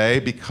street today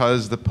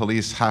because the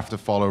police have to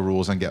follow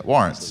rules and get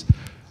warrants.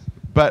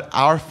 But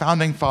our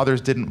founding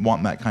fathers didn't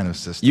want that kind of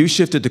system. You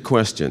shifted the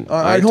question.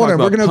 All right, hold on.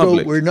 We're going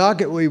to go. We're not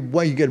going.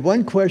 You get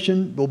one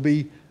question. Will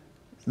be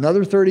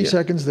another 30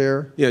 seconds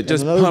there. Yeah,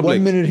 just another public.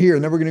 1 minute here,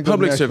 and then we're going to go.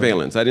 Public to the next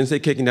surveillance. I didn't say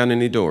kicking down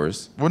any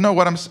doors. Well, no.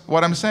 What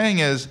I'm saying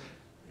is,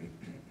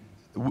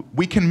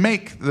 we can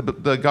make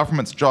the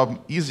government's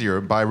job easier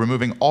by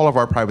removing all of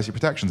our privacy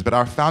protections. But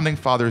our founding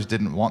fathers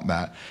didn't want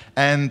that.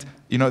 And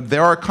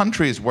there are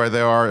countries where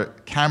there are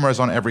cameras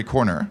on every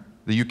corner.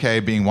 The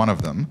UK being one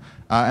of them.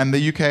 And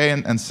the UK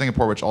and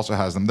Singapore, which also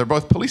has them, they're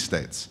both police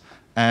states.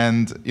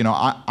 And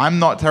I'm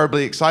not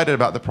terribly excited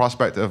about the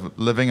prospect of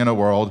living in a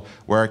world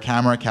where a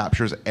camera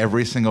captures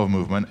every single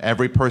movement,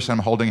 every person I'm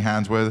holding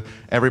hands with,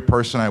 every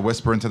person I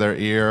whisper into their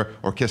ear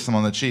or kiss them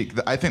on the cheek.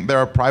 I think there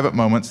are private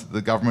moments that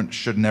the government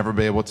should never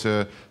be able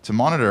to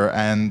monitor.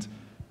 And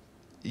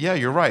yeah,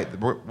 you're right.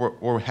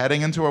 We're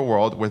heading into a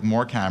world with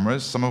more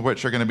cameras, some of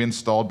which are going to be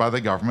installed by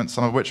the government,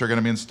 some of which are going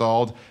to be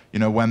installed,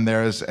 when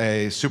there's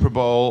a Super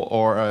Bowl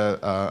or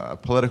a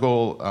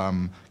political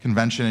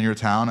convention in your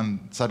town,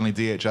 and suddenly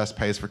DHS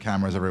pays for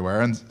cameras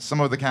everywhere. And some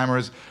of the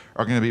cameras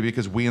are going to be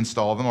because we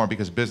install them or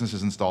because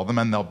businesses install them,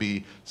 and they'll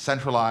be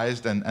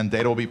centralized, and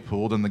data will be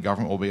pooled, and the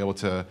government will be able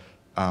to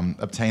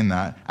obtain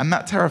that, and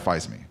that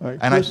terrifies me. Right,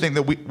 and I think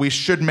that we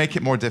should make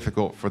it more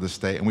difficult for the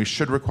state, and we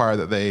should require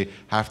that they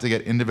have to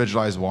get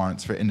individualized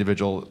warrants for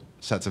individual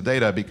sets of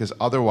data, because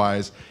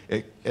otherwise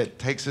it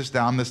takes us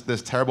down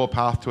this terrible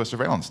path to a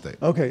surveillance state.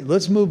 Okay,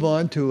 let's move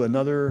on to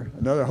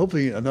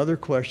hopefully another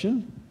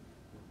question.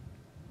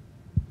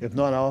 If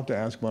not, I'll have to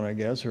ask one, I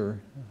guess, or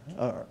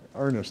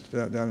Ernest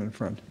down in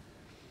front.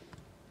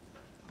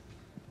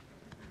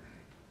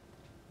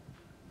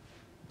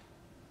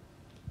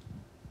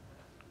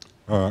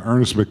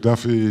 Ernest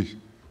McDuffie,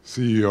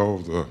 CEO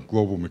of the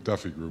Global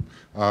McDuffie Group.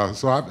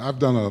 So I've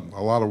done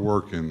a lot of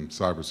work in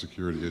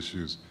cybersecurity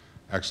issues.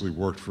 Actually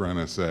worked for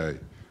NSA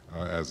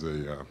as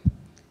a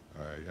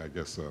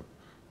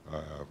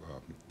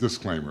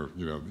disclaimer.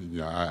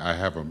 I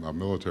have a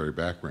military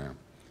background.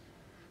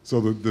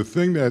 So the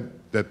thing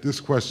that this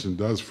question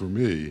does for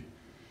me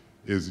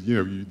is,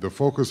 the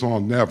focus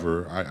on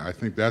never. I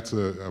think that's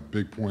a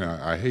big point.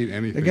 I hate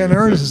anything. Again,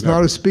 Ernest, it's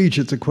not a speech;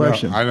 it's a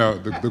question. No, I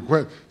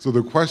know. So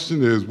the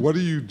question is, what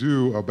do you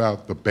do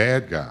about the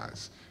bad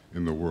guys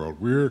in the world?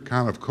 We're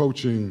kind of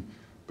coaching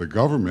the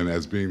government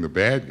as being the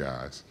bad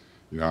guys.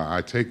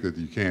 I take that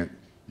you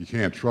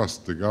can't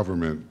trust the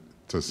government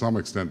to some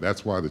extent.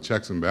 That's why the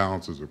checks and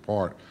balances are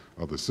part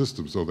of the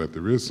system, so that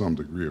there is some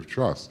degree of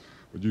trust.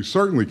 But you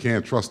certainly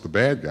can't trust the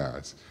bad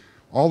guys.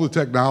 All the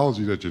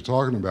technology that you're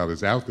talking about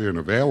is out there and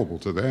available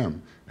to them,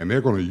 and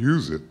they're going to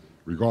use it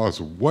regardless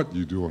of what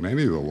you do on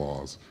any of the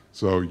laws.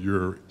 So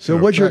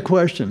what's your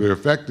question? The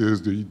effect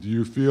is, do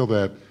you feel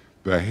that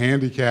the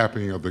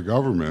handicapping of the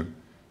government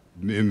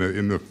in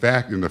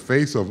the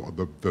face of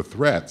the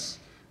threats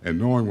and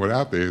knowing what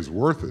out there is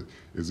worth it?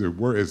 Is it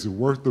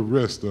worth the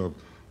risk of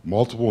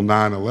multiple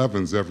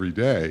 9/11s every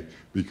day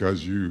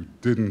because you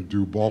didn't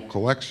do bulk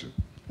collection?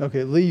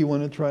 Okay, Lee, you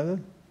want to try that?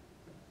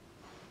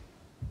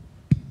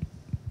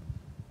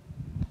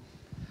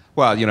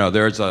 Well,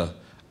 there's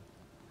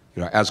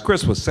as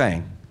Chris was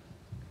saying,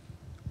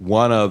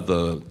 one of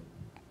the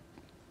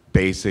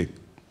basic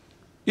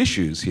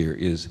issues here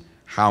is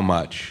how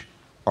much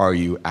are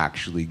you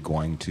actually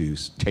going to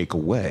take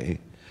away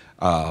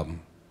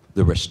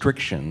the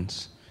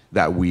restrictions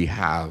that we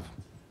have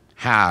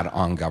had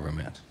on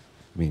government.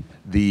 I mean,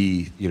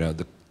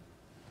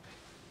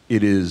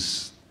 it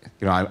is,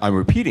 I'm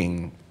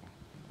repeating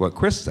what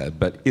Chris said,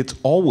 but it's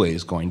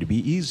always going to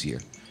be easier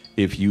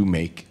if you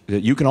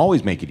can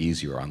always make it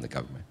easier on the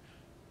government,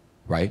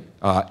 right?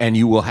 And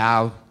you will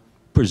have,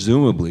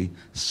 presumably,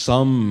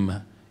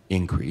 some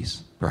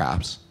increase,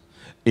 perhaps,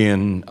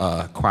 in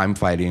crime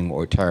fighting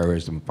or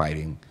terrorism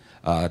fighting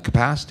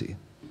capacity.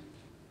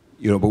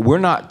 But we're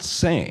not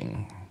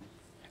saying,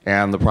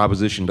 and the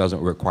proposition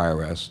doesn't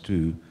require us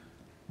to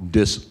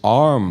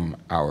disarm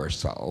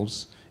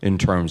ourselves in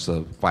terms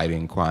of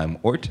fighting crime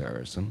or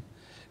terrorism.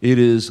 It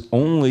is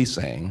only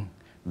saying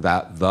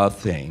that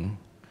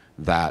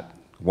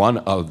one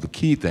of the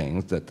key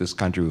things that this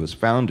country was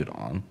founded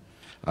on,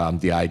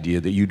 the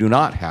idea that you do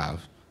not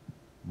have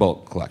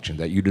bulk collection,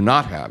 that you do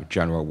not have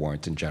general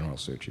warrants and general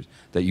searches,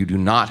 that you do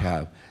not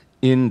have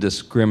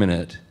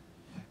indiscriminate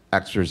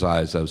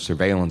exercise of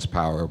surveillance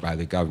power by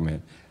the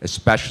government,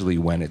 especially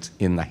when it's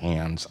in the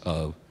hands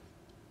of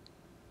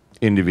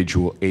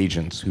individual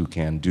agents who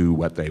can do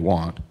what they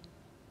want.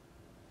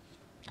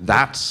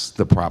 That's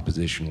the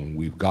proposition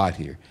we've got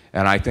here.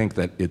 And I think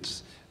that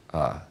it's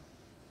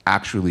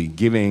actually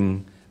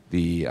giving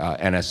the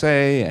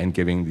NSA and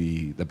giving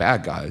the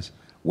bad guys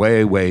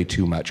way, way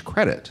too much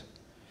credit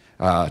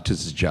to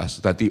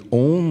suggest that the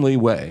only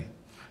way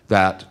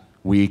that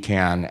we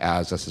can,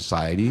 as a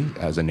society,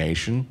 as a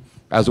nation,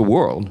 as a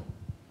world,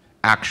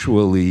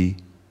 actually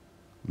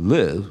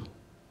live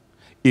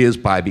is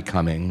by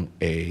becoming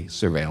a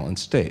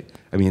surveillance state.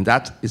 I mean,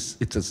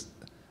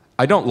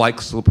 I don't like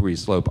slippery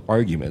slope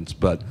arguments,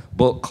 but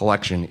bulk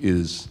collection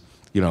is,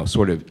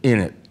 sort of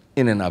in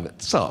and of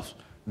itself,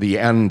 the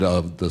end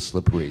of the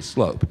slippery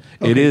slope.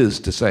 Okay. It is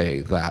to say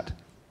that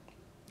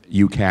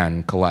you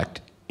can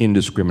collect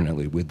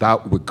indiscriminately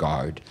without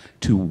regard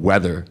to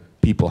whether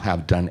people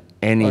have done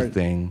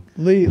anything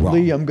wrong.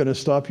 Lee, I'm going to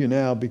stop you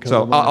now because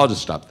I'll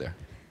just stop there.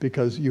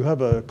 Because you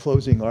have a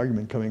closing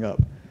argument coming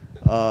up.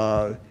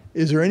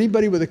 Is there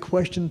anybody with a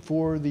question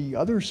for the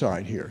other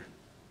side here?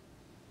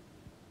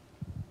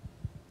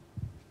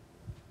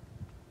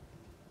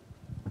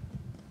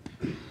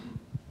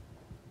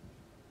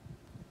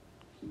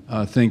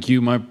 Thank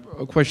you. My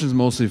question is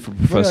mostly for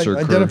Professor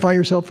Kerr. Identify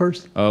yourself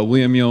first.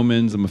 William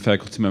Yeomans. I'm a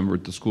faculty member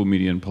at the School of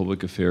Media and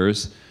Public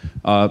Affairs.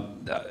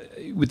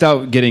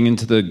 Without getting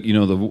into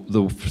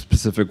the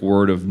specific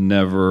word of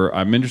never,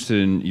 I'm interested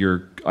in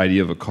your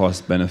idea of a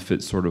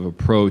cost-benefit sort of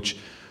approach.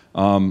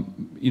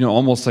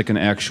 Almost like an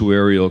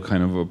actuarial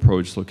kind of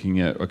approach, looking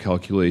at a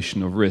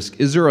calculation of risk.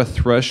 Is there a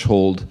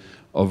threshold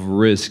of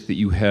risk that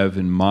you have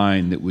in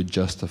mind that would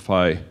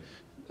justify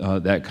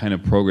that kind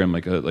of program,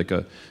 like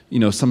a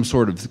some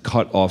sort of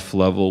cut-off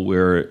level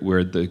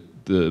where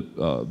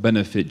the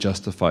benefit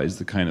justifies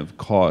the kind of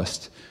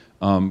cost?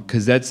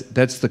 Because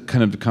that's the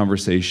kind of the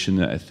conversation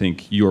that I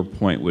think your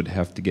point would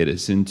have to get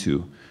us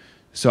into.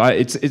 So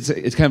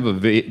it's kind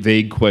of a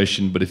vague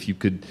question, but if you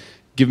could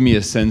give me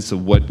a sense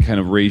of what kind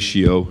of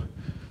ratio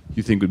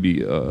you think would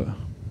be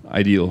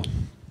ideal.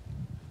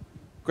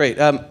 Great.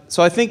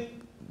 So I think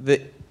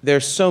that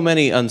there's so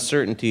many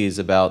uncertainties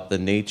about the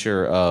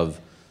nature of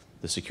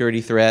the security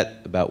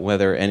threat, about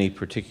whether any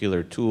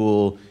particular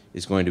tool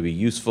is going to be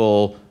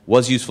useful,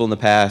 was useful in the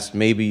past,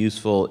 may be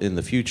useful in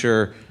the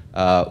future,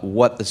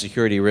 what the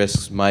security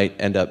risks might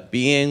end up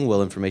being,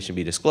 will information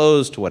be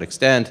disclosed, to what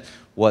extent,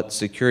 what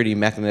security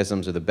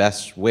mechanisms are the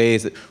best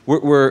ways.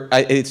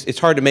 It's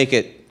hard to make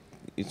it,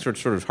 it's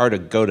sort of hard to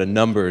go to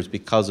numbers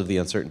because of the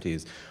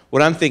uncertainties.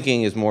 What I'm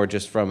thinking is more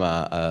just from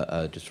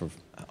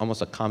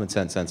almost a common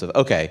sense of,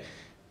 okay,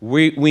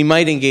 we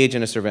might engage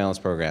in a surveillance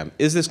program.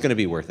 Is this going to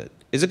be worth it?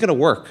 Is it going to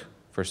work,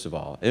 first of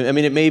all? I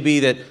mean, it may be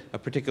that a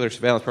particular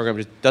surveillance program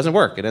just doesn't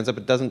work. It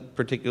doesn't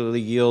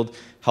particularly yield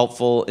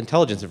helpful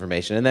intelligence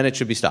information, and then it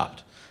should be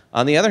stopped.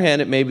 On the other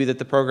hand, it may be that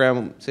the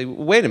program say,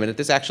 wait a minute,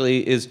 this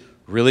actually is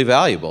really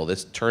valuable.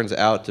 This turns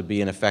out to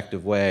be an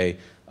effective way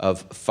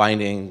of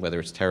finding whether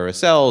it's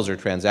terrorist cells or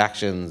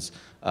transactions,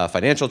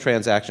 financial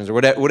transactions, or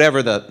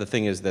whatever the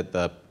thing is that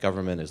the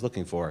government is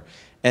looking for.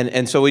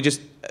 And so we just,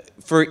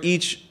 for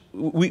each,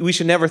 we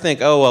should never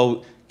think, oh,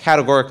 well,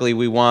 categorically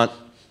we want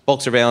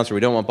bulk surveillance or we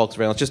don't want bulk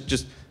surveillance.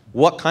 Just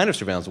what kind of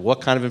surveillance,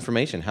 what kind of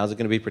information, how's it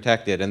going to be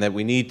protected, and that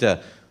we need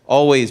to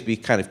always be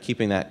kind of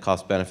keeping that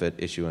cost-benefit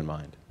issue in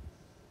mind.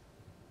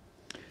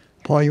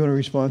 Paul, you want to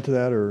respond to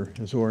that, or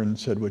has Oren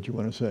said what you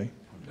want to say?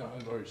 No,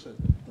 I've already said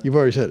that. You've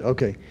already said it,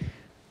 okay.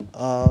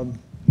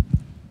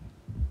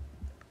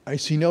 I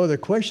see no other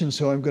questions,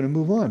 so I'm going to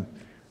move on.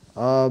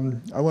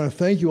 I want to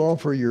thank you all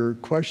for your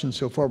questions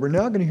so far. We're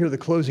now going to hear the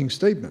closing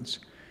statements,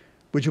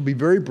 which will be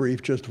very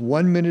brief, just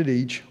 1 minute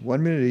each,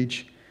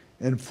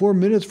 and 4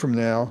 minutes from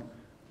now,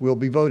 we'll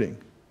be voting.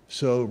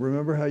 So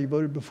remember how you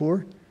voted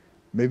before?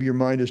 Maybe your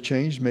mind has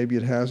changed, maybe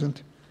it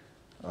hasn't.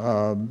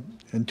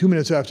 And 2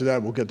 minutes after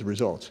that, we'll get the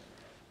results.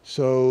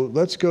 So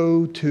let's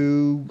go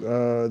to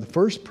the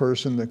first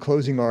person, the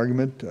closing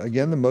argument.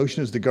 Again, the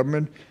motion is the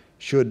government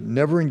should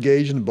never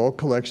engage in the bulk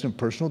collection of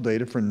personal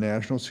data for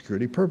national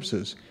security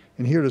purposes.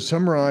 And here to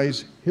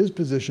summarize his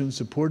position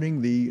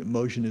supporting the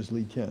motion is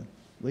Lee Chen.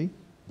 Lee?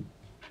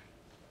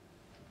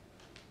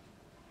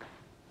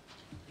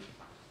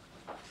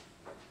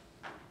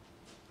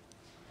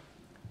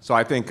 So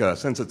I think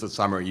since it's a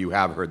summary, you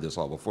have heard this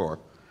all before.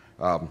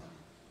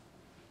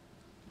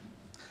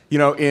 In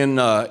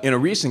a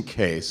recent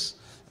case,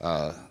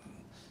 the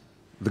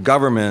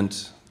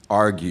government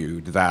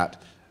argued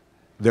that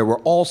there were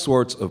all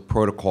sorts of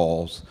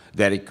protocols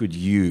that it could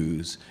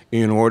use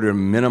in order to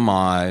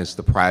minimize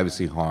the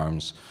privacy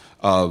harms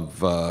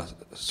of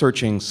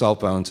searching cell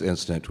phones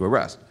incident to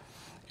arrest.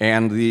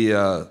 And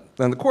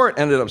then the court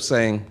ended up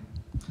saying,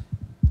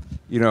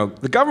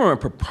 the government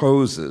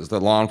proposes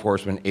that law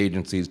enforcement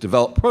agencies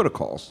develop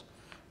protocols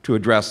to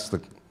address the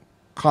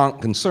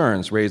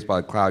concerns raised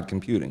by cloud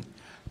computing.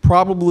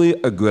 Probably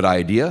a good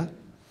idea,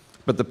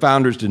 But the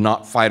founders did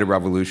not fight a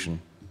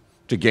revolution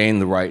to gain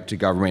the right to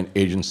government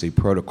agency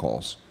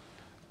protocols.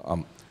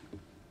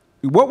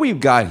 What we've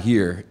got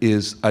here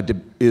is a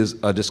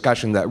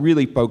discussion that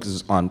really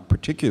focuses on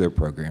particular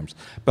programs,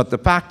 but the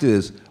fact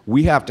is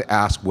we have to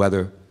ask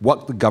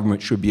what the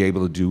government should be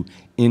able to do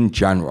in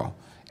general.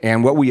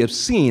 And what we have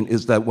seen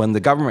is that when the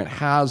government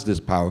has this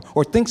power,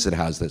 or thinks it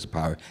has this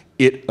power,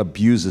 it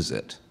abuses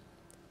it.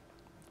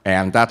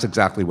 And that's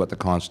exactly what the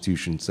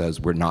Constitution says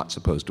we're not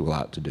supposed to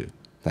allow it to do.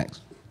 Thanks.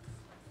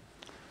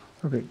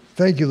 Okay,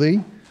 thank you,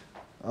 Lee.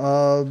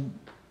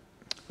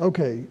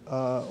 Okay,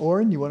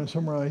 Oren, you want to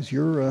summarize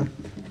your?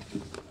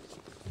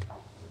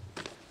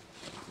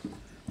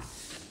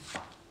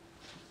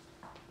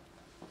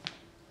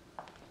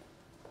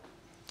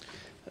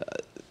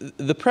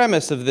 The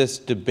premise of this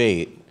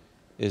debate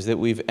is that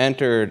we've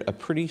entered a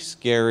pretty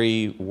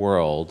scary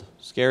world,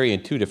 scary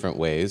in two different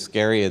ways.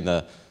 Scary in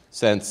the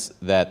sense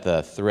that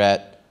the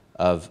threat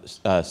of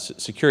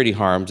security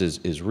harms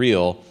is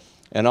real,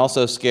 and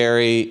also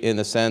scary in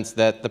the sense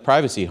that the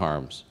privacy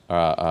harms,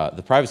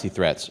 the privacy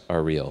threats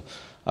are real.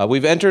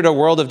 We've entered a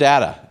world of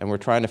data, and we're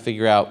trying to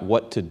figure out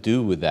what to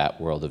do with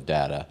that world of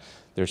data.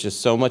 There's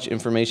just so much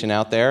information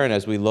out there, and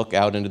as we look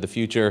out into the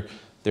future,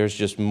 there's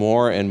just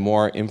more and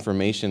more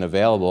information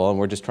available, and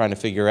we're just trying to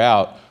figure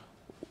out,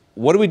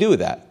 what do we do with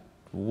that?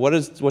 What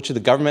should the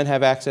government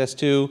have access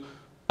to?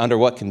 Under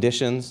what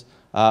conditions?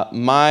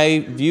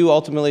 My view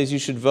ultimately is you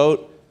should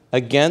vote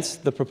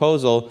against the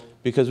proposal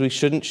because we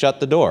shouldn't shut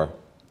the door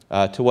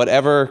to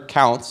whatever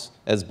counts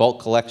as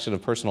bulk collection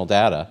of personal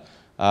data.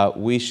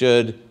 We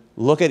should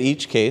look at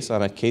each case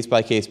on a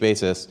case-by-case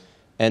basis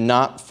and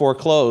not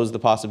foreclose the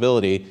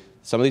possibility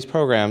some of these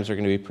programs are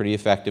going to be pretty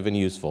effective and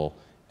useful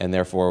and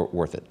therefore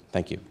worth it.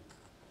 Thank you.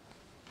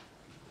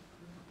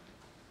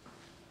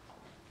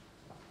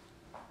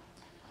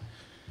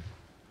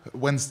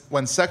 When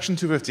Section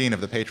 215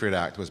 of the Patriot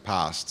Act was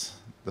passed,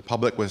 the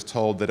public was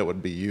told that it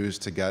would be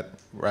used to get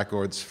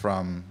records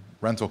from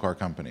rental car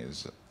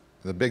companies.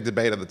 The big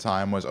debate at the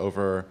time was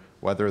over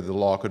whether the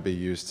law could be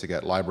used to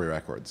get library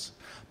records.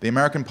 The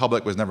American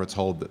public was never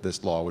told that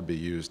this law would be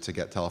used to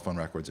get telephone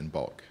records in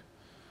bulk.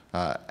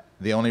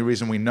 The only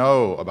reason we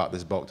know about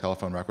this bulk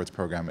telephone records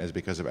program is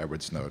because of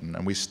Edward Snowden,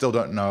 and we still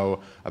don't know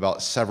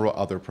about several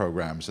other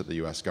programs that the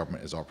US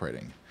government is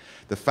operating.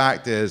 The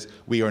fact is,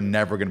 we are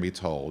never going to be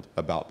told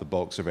about the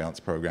bulk surveillance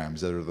programs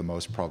that are the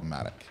most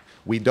problematic.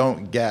 We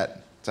don't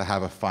get to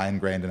have a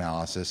fine-grained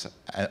analysis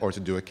or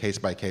to do a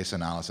case-by-case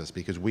analysis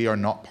because we are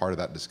not part of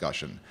that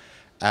discussion.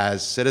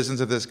 As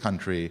citizens of this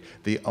country,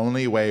 the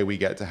only way we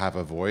get to have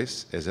a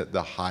voice is at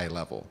the high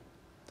level.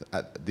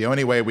 The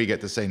only way we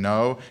get to say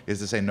no is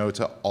to say no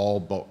to all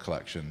bulk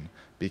collection,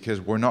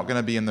 because we're not going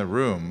to be in the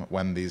room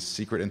when these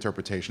secret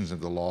interpretations of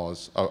the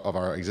laws, of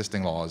our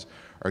existing laws,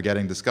 are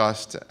getting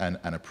discussed and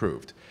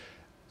approved.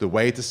 The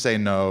way to say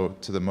no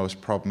to the most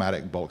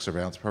problematic bulk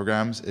surveillance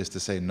programs is to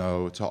say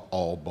no to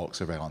all bulk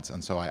surveillance.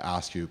 And so I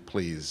ask you,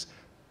 please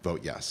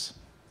vote yes.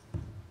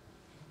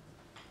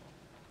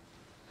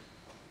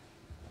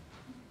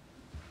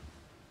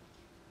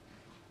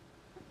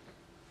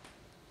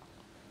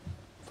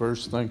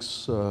 First,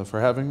 thanks for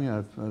having me.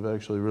 I've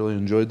actually really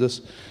enjoyed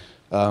this.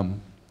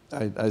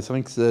 I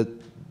think that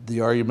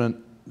the argument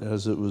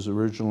as it was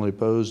originally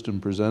posed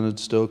and presented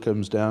still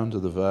comes down to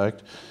the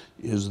fact,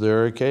 is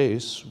there a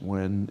case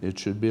when it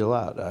should be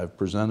allowed? I've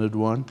presented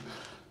one.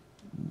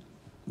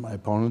 My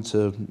opponents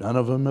none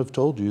of them have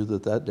told you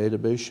that that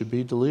database should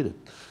be deleted.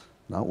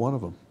 Not one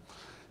of them.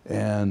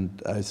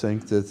 And I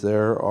think that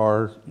there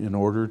are, in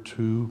order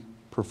to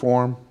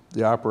perform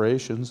the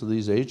operations of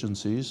these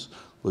agencies,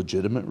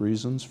 legitimate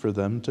reasons for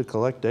them to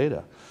collect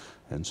data.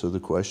 And so the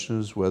question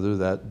is whether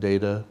that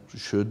data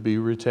should be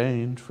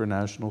retained for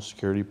national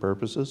security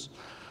purposes.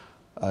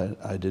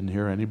 I didn't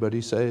hear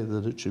anybody say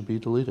that it should be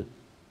deleted.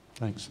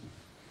 Thanks.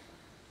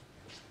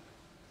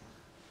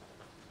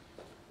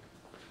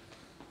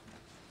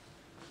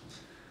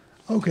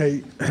 Okay,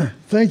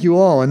 thank you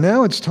all. And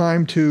now it's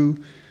time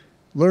to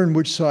learn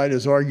which side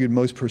has argued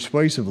most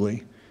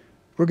persuasively.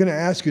 We're going to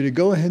ask you to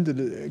go ahead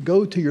and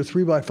go to your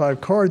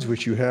 3x5 cards,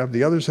 which you have,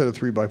 the other set of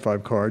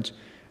 3x5 cards,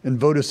 and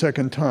vote a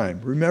second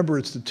time. Remember,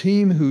 it's the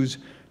team whose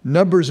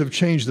numbers have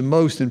changed the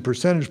most in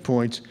percentage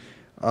points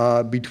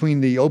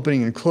between the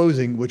opening and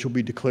closing, which will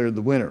be declared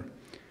the winner.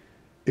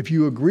 If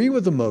you agree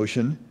with the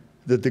motion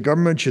that the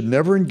government should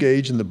never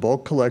engage in the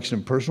bulk collection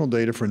of personal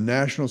data for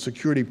national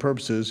security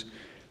purposes,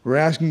 we're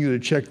asking you to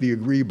check the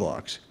agree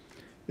box.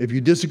 If you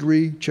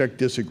disagree, check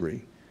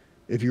disagree.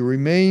 If you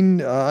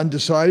remain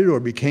undecided or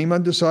became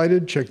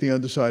undecided, check the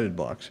undecided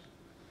box.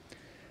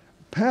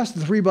 Pass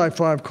the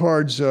 3x5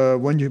 cards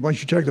once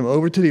you check them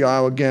over to the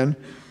aisle again,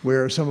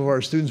 where some of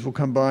our students will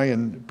come by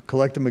and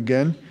collect them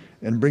again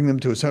and bring them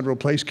to a central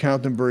place,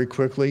 count them very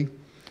quickly,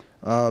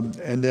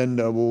 and then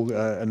we'll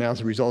announce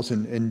the results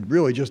in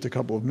really just a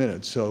couple of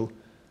minutes. So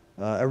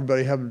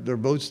everybody have their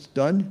votes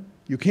done?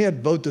 You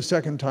can't vote the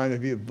second time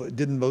if you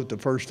didn't vote the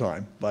first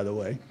time, by the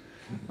way.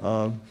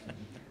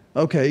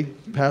 Okay,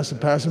 pass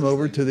them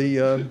over to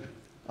the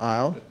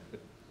aisle.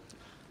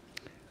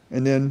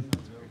 And then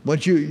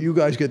once you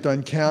guys get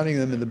done counting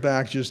them in the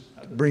back, just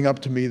bring up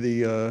to me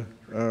the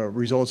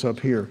results up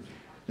here.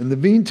 In the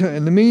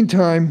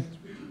meantime,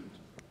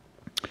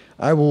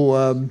 I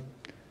will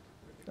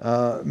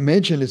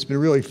mention it's been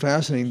really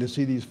fascinating to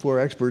see these 4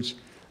 experts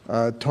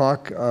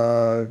talk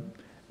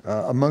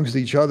amongst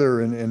each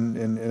other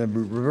in a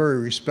very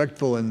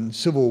respectful and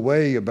civil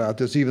way about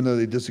this, even though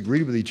they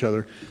disagreed with each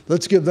other.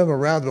 Let's give them a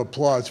round of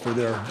applause for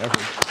their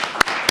efforts.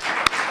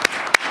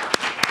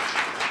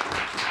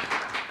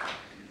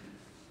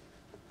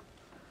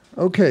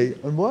 Okay,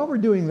 and while we're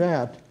doing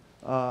that,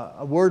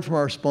 a word from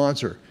our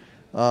sponsor.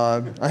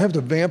 I have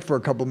to vamp for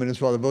a couple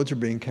minutes while the votes are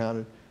being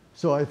counted.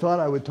 So I thought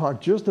I would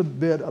talk just a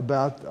bit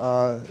about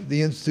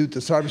the Institute, the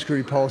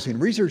Cybersecurity Policy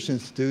and Research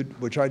Institute,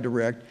 which I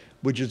direct,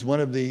 which is one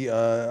of the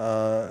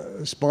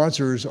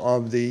sponsors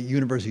of the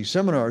University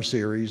Seminar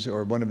Series,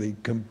 or one of the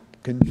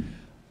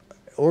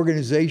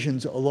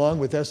organizations along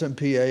with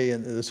SMPA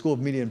and the School of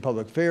Media and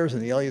Public Affairs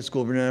and the Elliott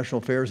School of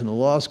International Affairs and the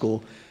Law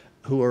School,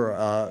 who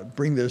are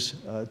bring this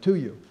to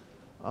you.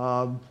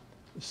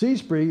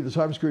 CSPRI, the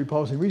Cybersecurity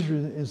Policy and Research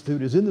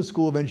Institute, is in the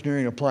School of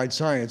Engineering and Applied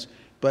Science,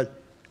 but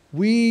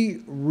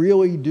we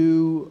really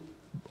do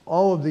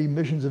all of the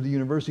missions of the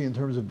university in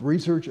terms of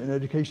research and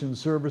education and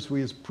service.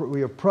 We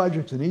have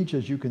projects in each,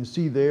 as you can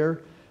see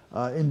there.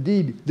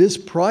 Indeed, this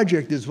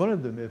project is one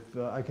of them. If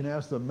I can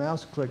ask the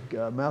mouse click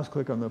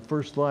on the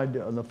first slide,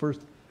 on the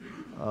first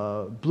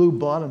blue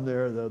bottom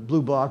there, the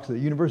blue box, the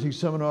University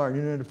Seminar on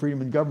Internet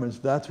Freedom and Governments,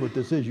 that's what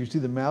this is. You see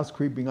the mouse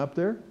creeping up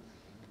there?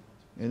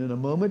 And in a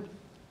moment,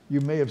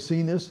 you may have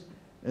seen this.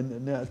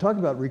 And now, talk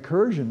about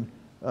recursion.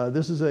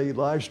 This is a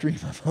live stream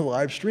of a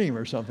live stream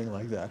or something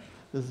like that.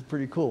 This is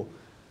pretty cool.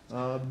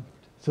 So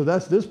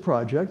that's this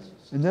project.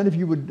 And then if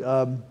you would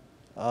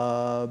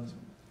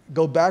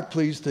go back,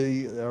 please, to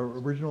the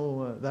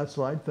original, that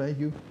slide. Thank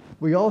you.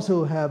 We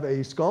also have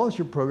a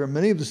scholarship program.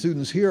 Many of the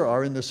students here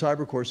are in the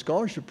CyberCore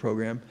Scholarship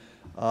Program.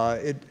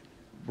 It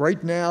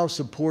right now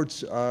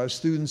supports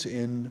students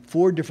in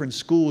 4 different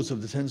schools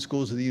of the 10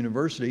 schools of the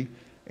university.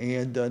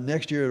 And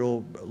next year,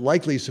 it'll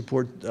likely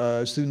support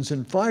students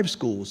in 5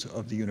 schools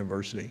of the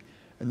university.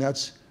 And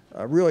that's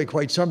really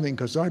quite something,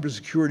 because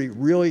cybersecurity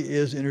really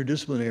is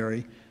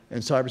interdisciplinary,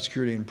 and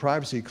cybersecurity and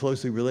privacy,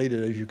 closely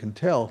related, as you can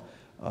tell,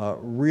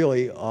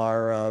 really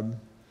are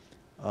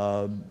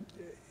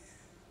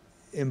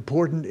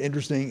important,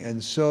 interesting,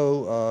 and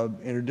so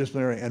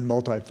interdisciplinary and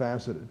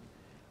multifaceted.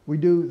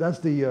 That's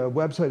the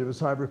website of the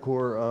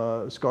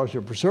CyberCore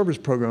Scholarship for Service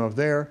program up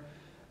there.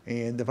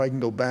 And if I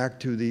can go back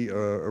to the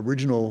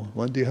original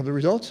one, do you have the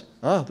results?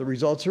 Ah, the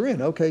results are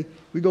in. Okay,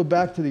 we go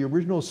back to the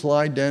original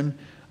slide then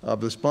of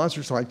the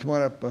sponsor slide. Come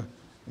on up and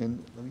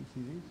let me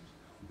see these.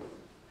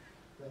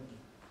 Thank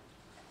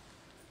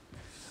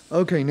you.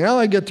 Okay, now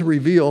I get to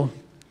reveal.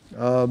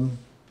 In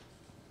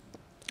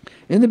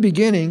the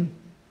beginning,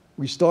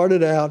 we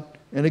started out,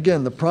 and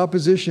again, the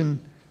proposition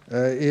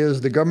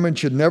is the government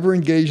should never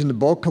engage in the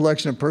bulk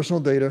collection of personal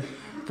data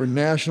for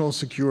national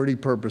security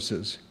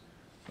purposes.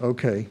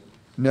 Okay.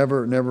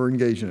 Never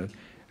engage in it.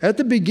 At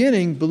the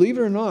beginning, believe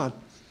it or not,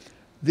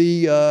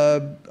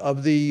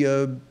 of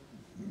the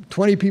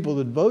 20 people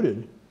that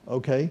voted,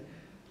 okay,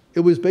 it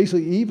was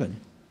basically even.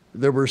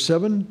 There were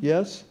 7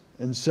 yes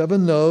and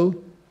 7 no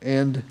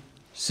and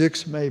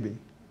 6 maybe.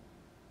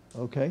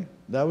 Okay,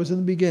 that was in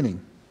the beginning.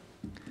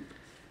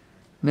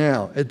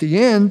 Now, at the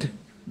end,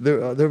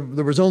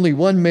 there was only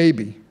 1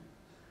 maybe.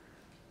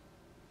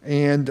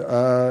 And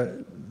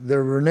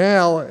there were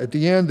now, at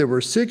the end, there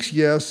were 6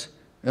 yes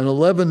and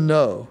 11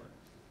 no.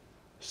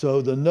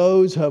 So the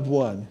no's have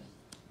won,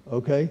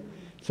 okay?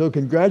 So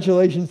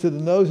congratulations to the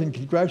no's, and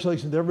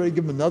congratulations to everybody.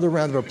 Give them another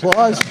round of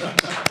applause.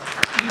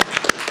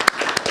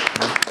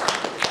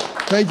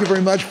 Thank you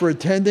very much for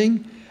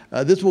attending.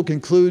 This will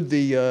conclude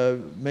the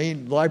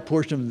main live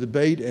portion of the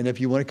debate, and if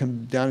you want to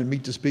come down and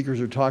meet the speakers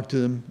or talk to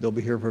them, they'll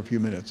be here for a few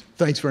minutes.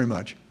 Thanks very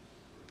much.